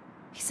Nels.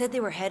 He said they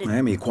were headed...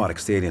 Miami Aquatic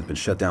Stadium's been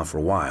shut down for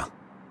a while.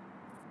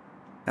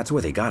 That's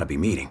where they gotta be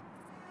meeting.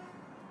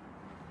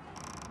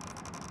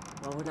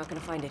 Well, we're not gonna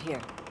find it here.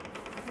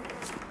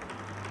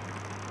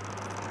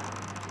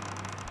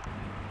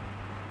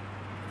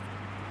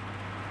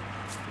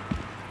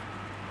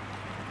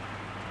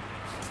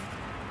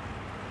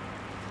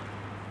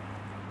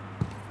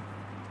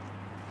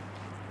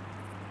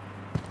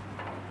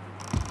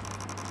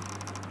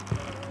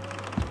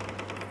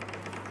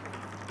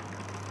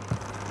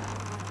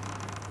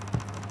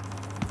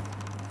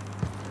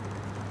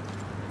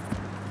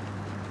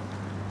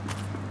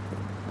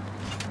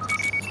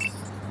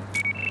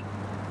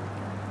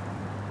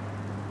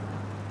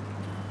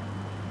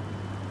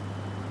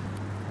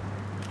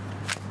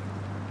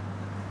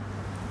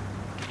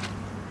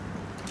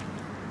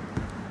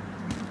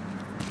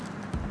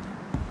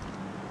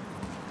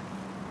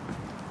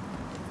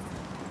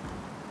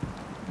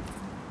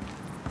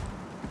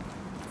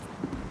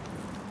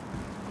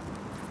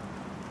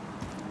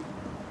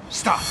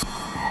 Stop!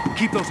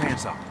 Keep those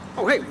hands up.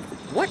 Oh, hey,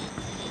 what?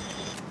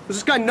 Was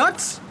this guy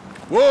nuts?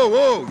 Whoa,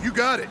 whoa, you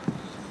got it.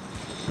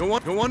 Don't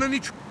want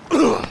any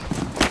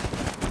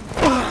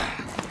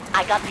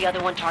I got the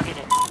other one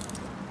targeted.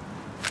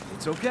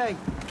 It's okay.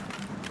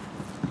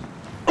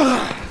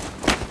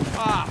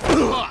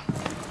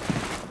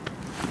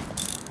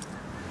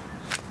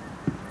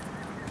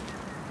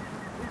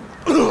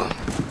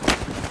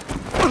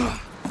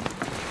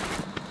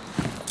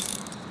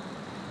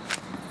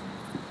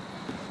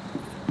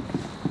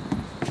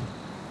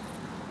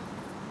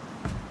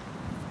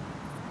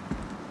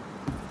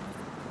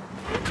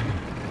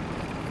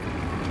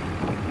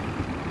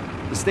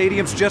 The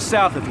stadium's just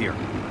south of here.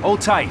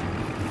 Hold tight.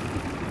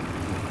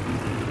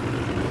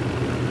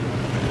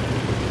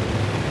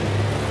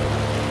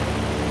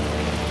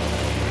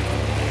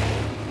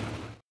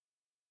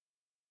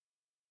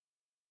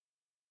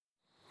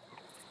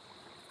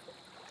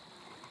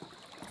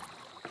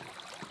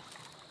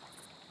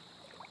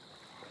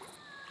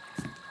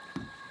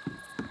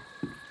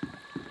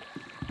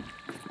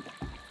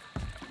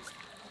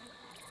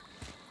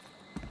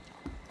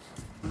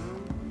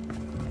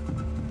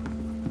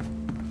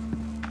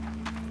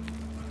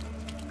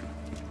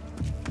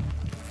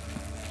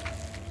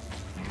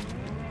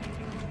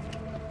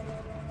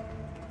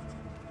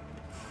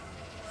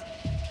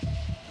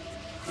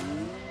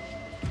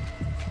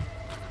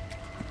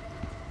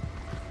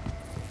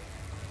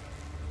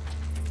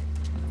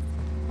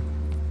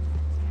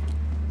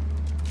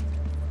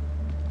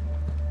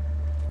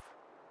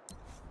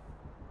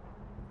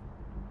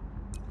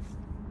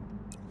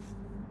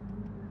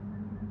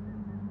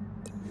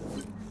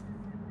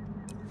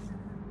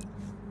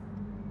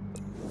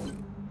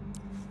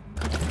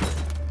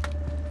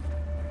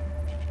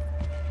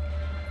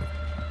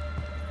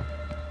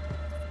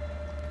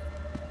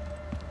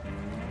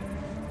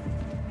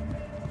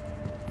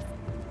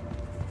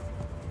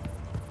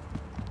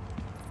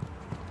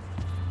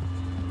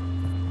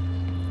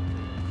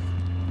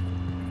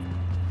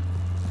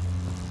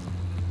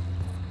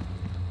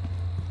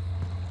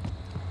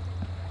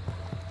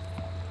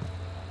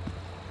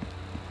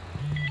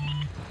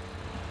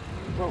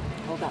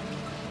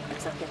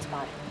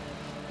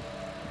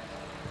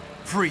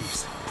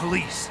 Freeze.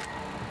 Police.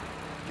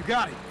 You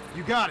got it.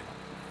 You got it.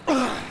 When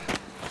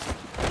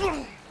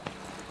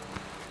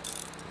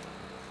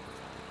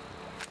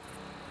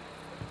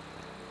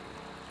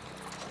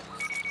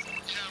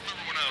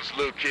I was a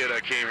little kid,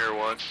 I came here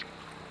once.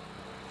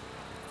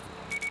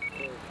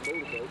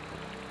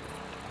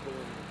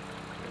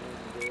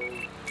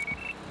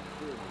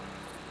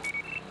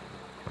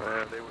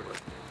 They were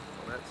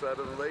on that side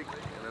of the lake,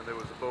 and then there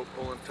was a boat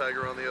pulling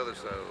Tiger on the other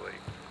side of the lake.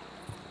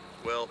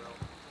 Well,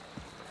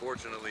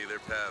 unfortunately, their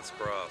paths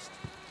crossed.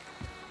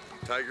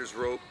 Tiger's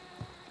rope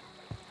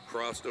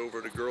crossed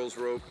over to Girl's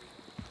rope.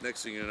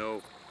 Next thing you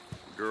know,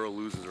 Girl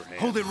loses her hand.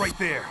 Hold it right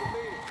there.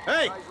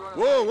 Hey!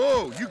 Whoa,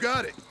 whoa! You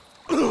got it!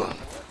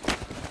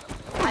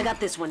 I got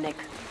this one, Nick.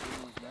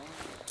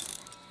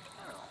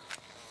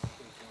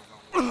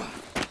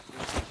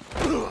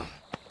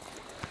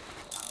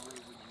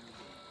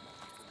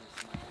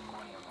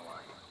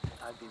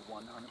 I'd be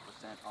 100%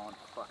 on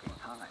fucking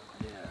time.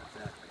 Yeah,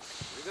 exactly.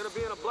 You're gonna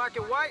be in a black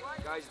and white?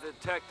 Guy's a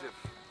detective.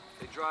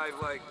 They drive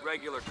like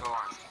regular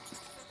cars.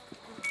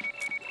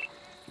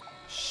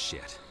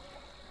 Shit.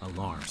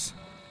 Alarms.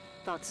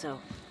 Thought so.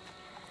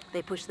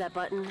 They pushed that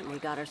button and we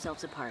got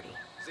ourselves a party.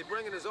 Is he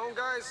bringing his own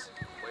guys?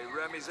 The way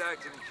Remy's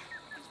acting,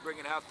 he's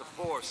bringing half the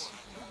force.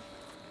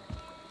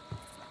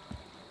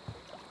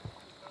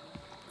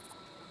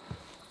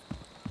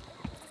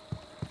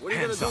 What are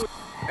you gonna do?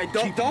 Hey,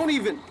 don't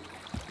even.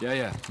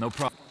 Yeah, no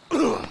problem.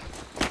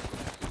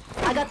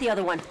 I got the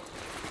other one.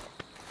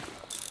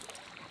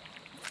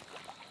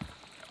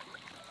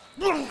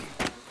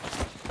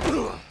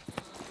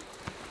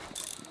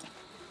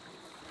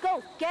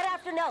 Go, get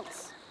after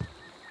Notes.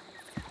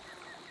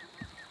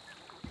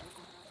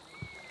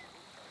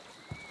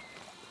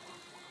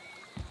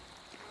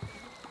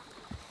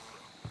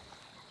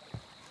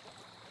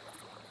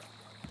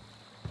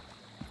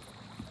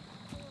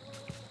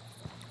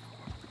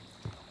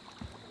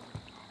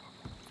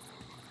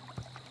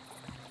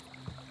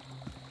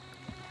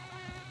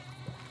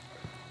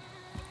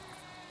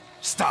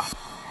 Stop!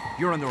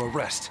 You're under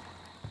arrest.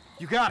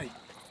 You got it.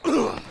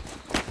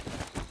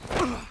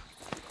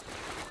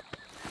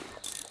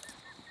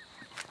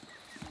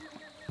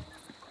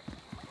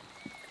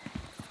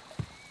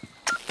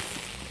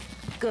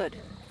 Good.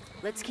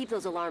 Let's keep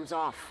those alarms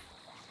off.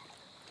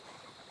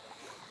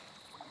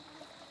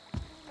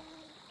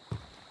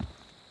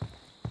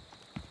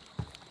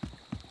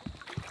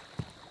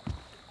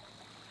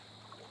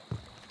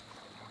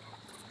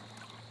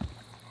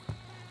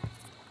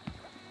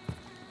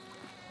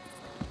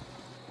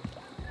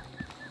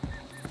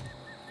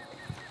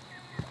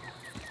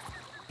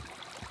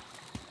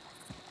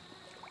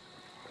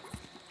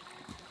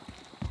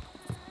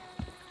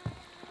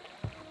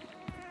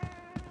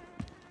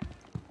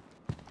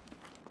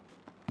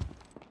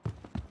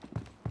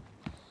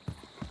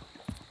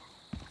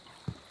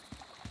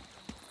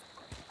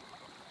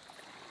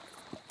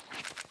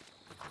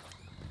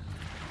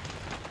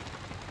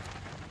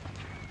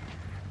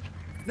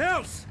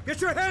 Nels,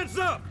 get your hands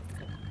up!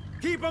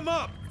 Keep them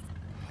up!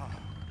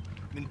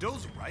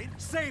 Mendoza, right?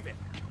 Save it!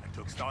 I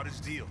took Starter's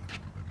deal.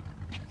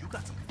 You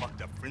got some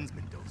fucked up friends,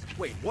 Mendoza.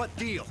 Wait, what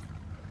deal?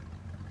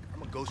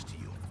 I'm a ghost to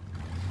you.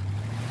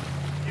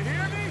 You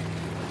hear me?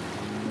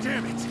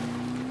 Damn it!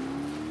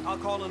 I'll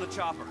call in a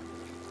chopper.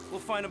 We'll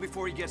find him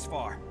before he gets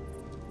far.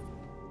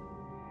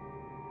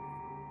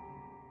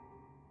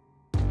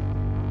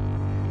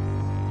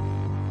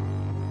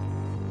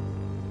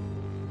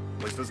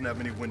 Place doesn't have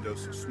many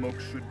windows, so smoke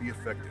should be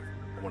effective.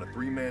 I want a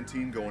 3-man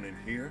team going in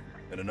here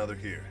and another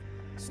here.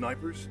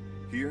 Snipers,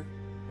 here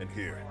and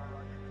here.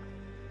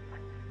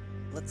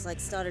 Looks like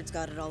Stoddard's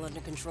got it all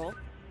under control.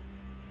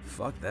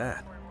 Fuck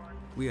that.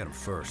 We had him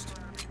first.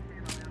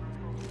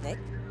 Nick?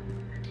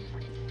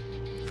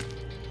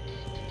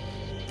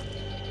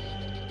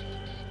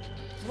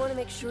 You want to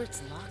make sure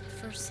it's locked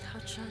first,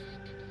 Hotshot?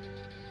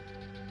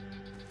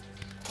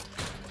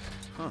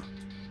 Huh.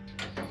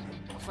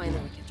 Finally,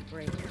 we catch a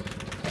break.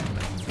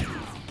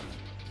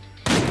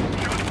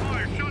 Shots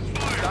fired!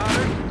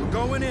 Stoddard, we're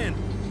going in.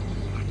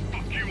 The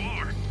fuck you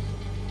are?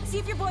 See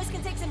if your boys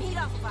can take some heat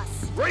off of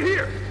us. Right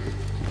here!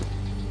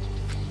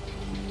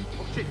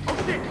 Oh shit! Oh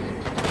shit!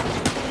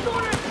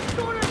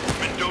 Stoddard!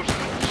 Mendoza,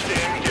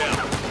 stand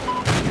down.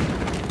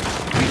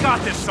 We got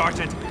this,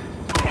 Sergeant.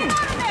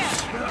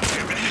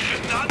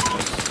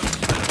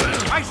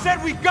 I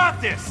said we got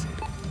this!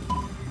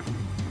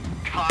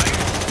 Kyle,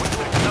 what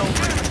the hell?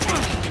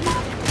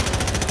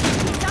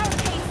 It's our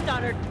case,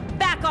 Stoddard.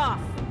 Back off!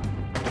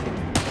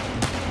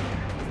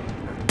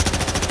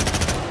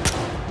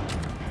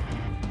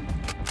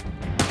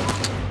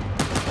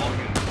 All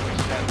units,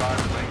 please stand by,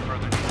 relaying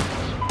further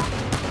details.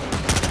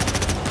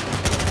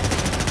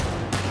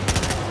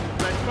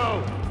 Let's go!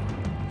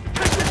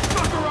 Take this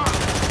fucker off!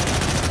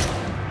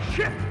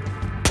 Shit!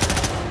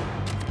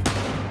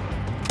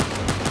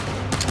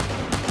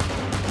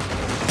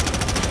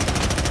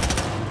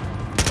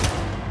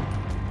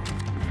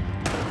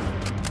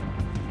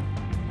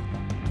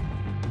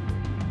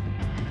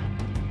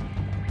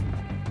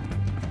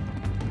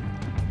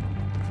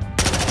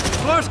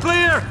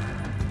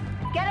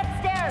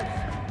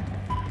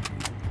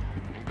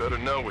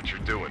 know what you're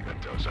doing,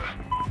 Mendoza.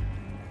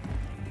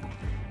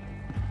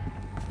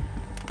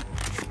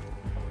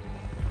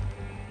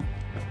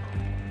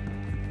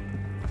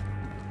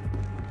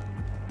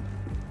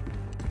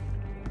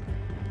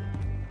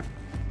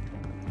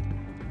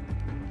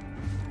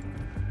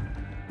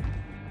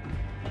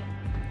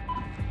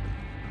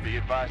 Be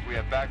advised, we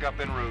have backup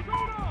en route.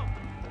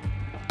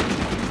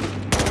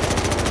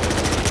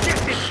 Get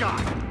this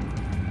shot!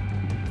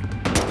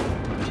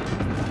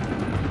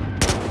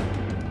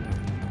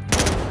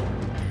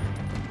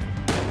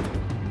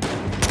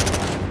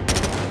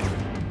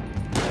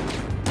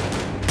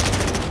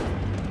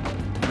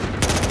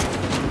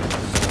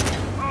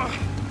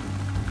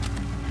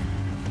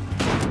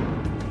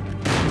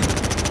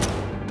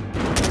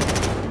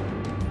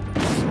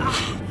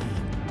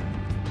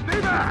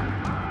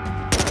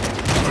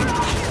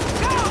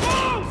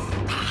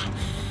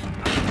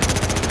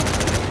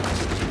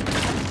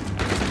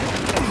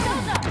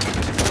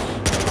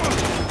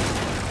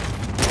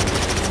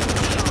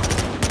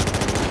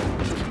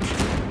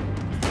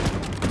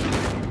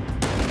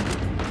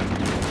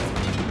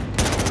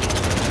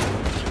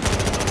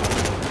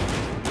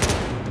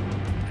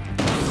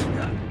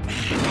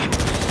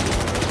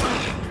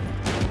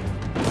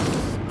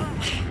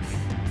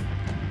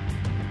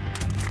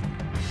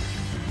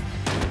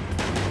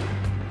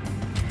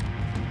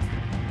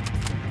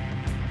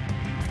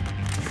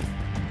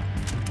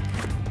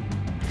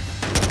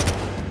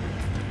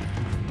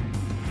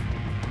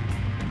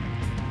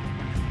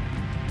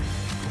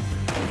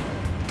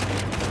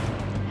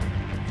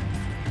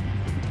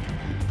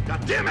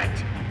 Damn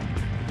it!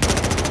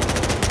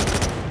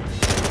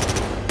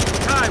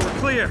 Kai, we're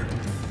clear.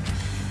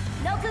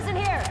 Nelta's in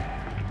here.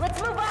 Let's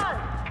move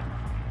on.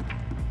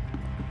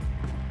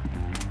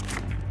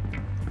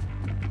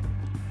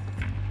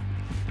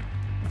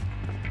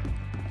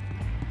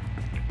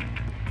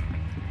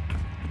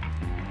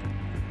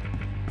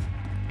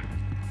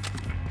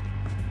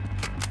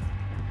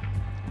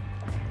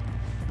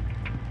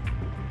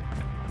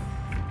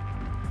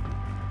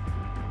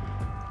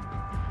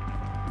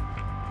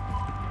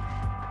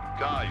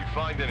 Guy, you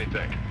find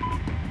anything?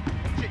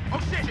 Oh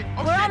shit!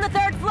 Oh, We're on the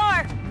 3rd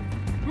floor.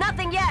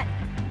 Nothing yet.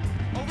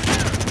 Over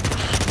there!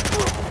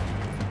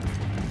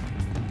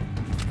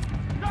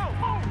 Go!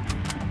 Move!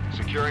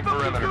 Securing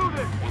perimeter.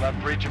 We'll have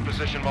breach in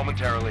position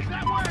momentarily.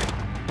 That way!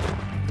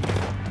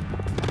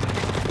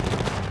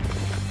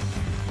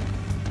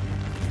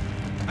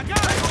 I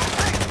got it!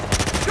 Hey!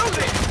 Do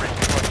this!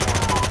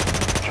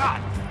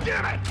 God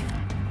damn it!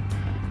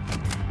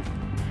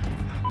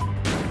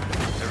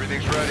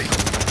 Everything's ready.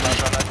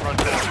 Knock on that front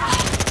door.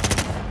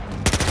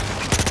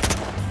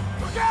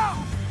 Look out!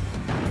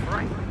 All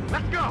right,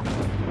 let's go!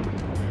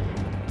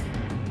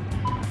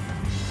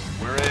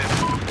 We're in.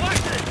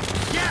 Watch it!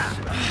 Yeah!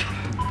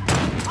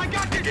 I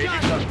got this Engaging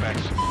shot!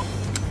 suspects.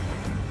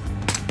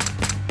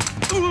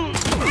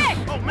 Hey!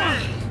 Oh,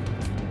 man!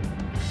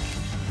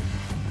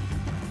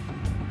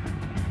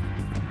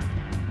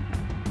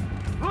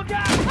 Look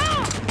out!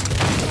 Oh!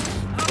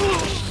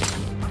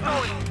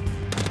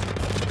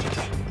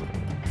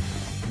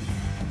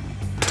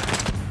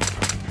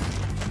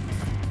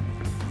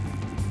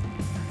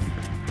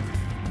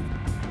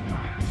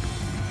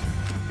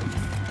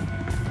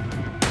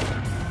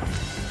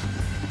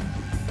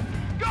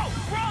 Go!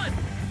 Run!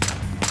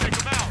 Take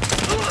him out!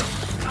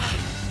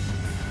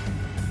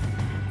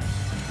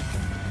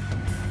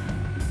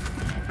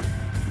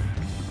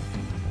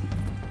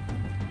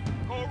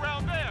 Go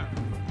around there!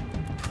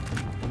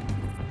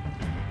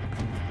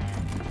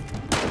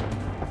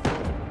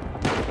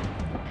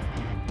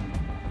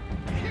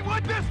 He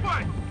went this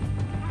way!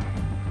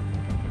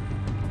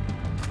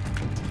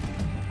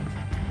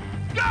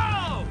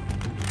 Go!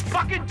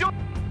 Fucking do...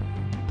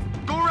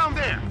 Go around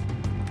there!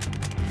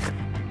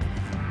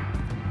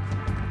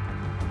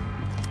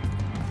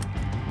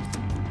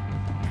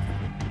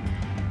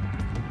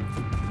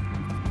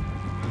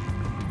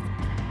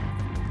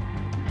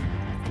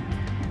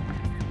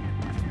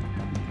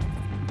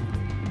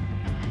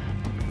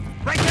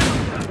 Right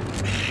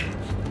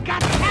there!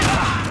 Got him!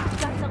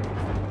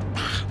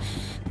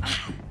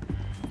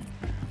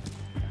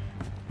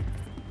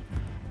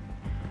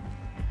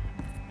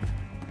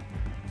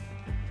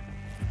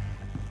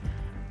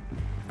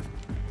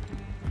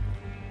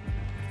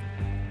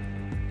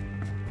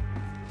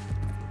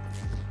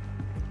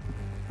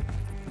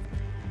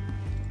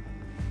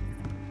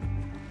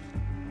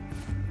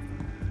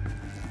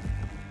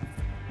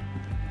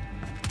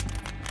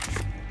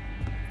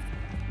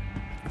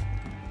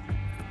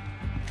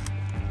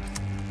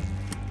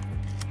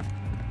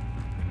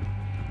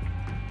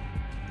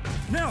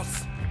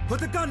 Nels, put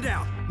the gun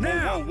down,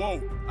 now! Whoa,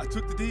 whoa, I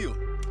took the deal.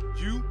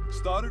 You,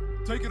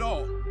 Stoddard, take it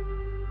all.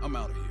 I'm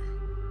out of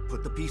here.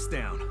 Put the piece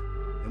down,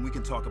 and we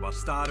can talk about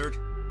Stoddard,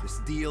 this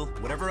deal,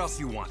 whatever else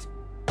you want.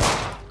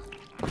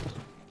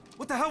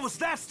 What the hell was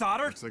that,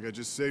 Stoddard? Looks like I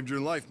just saved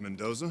your life,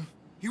 Mendoza.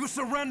 He was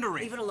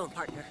surrendering. Leave it alone,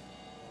 partner.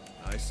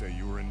 I say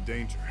you were in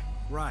danger.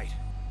 Right.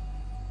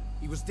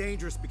 He was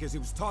dangerous because he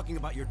was talking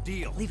about your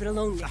deal. Leave it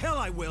alone. The hell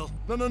I will.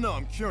 No,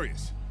 I'm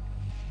curious.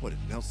 What, did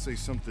Nell say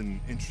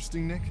something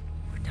interesting, Nick?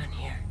 We're done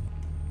here.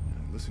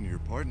 Listen to your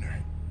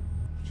partner.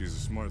 She's a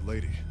smart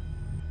lady.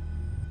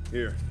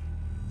 Here,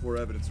 before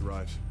evidence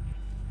arrives.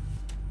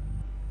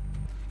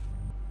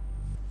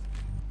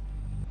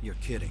 You're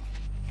kidding.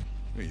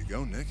 There you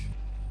go, Nick.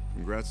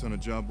 Congrats on a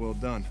job well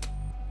done.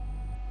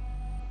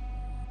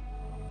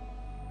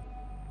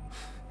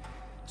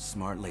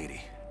 Smart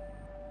lady.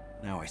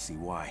 Now I see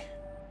why.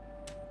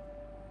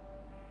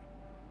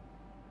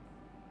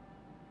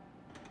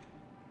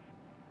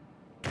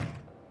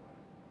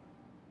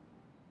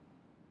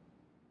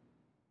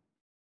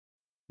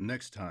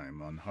 Next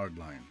time on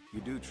Hardline. You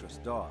do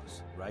trust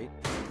Dawes, right?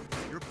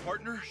 Your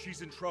partner,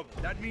 she's in trouble.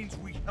 That means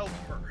we help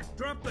her.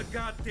 Drop the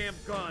goddamn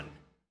gun!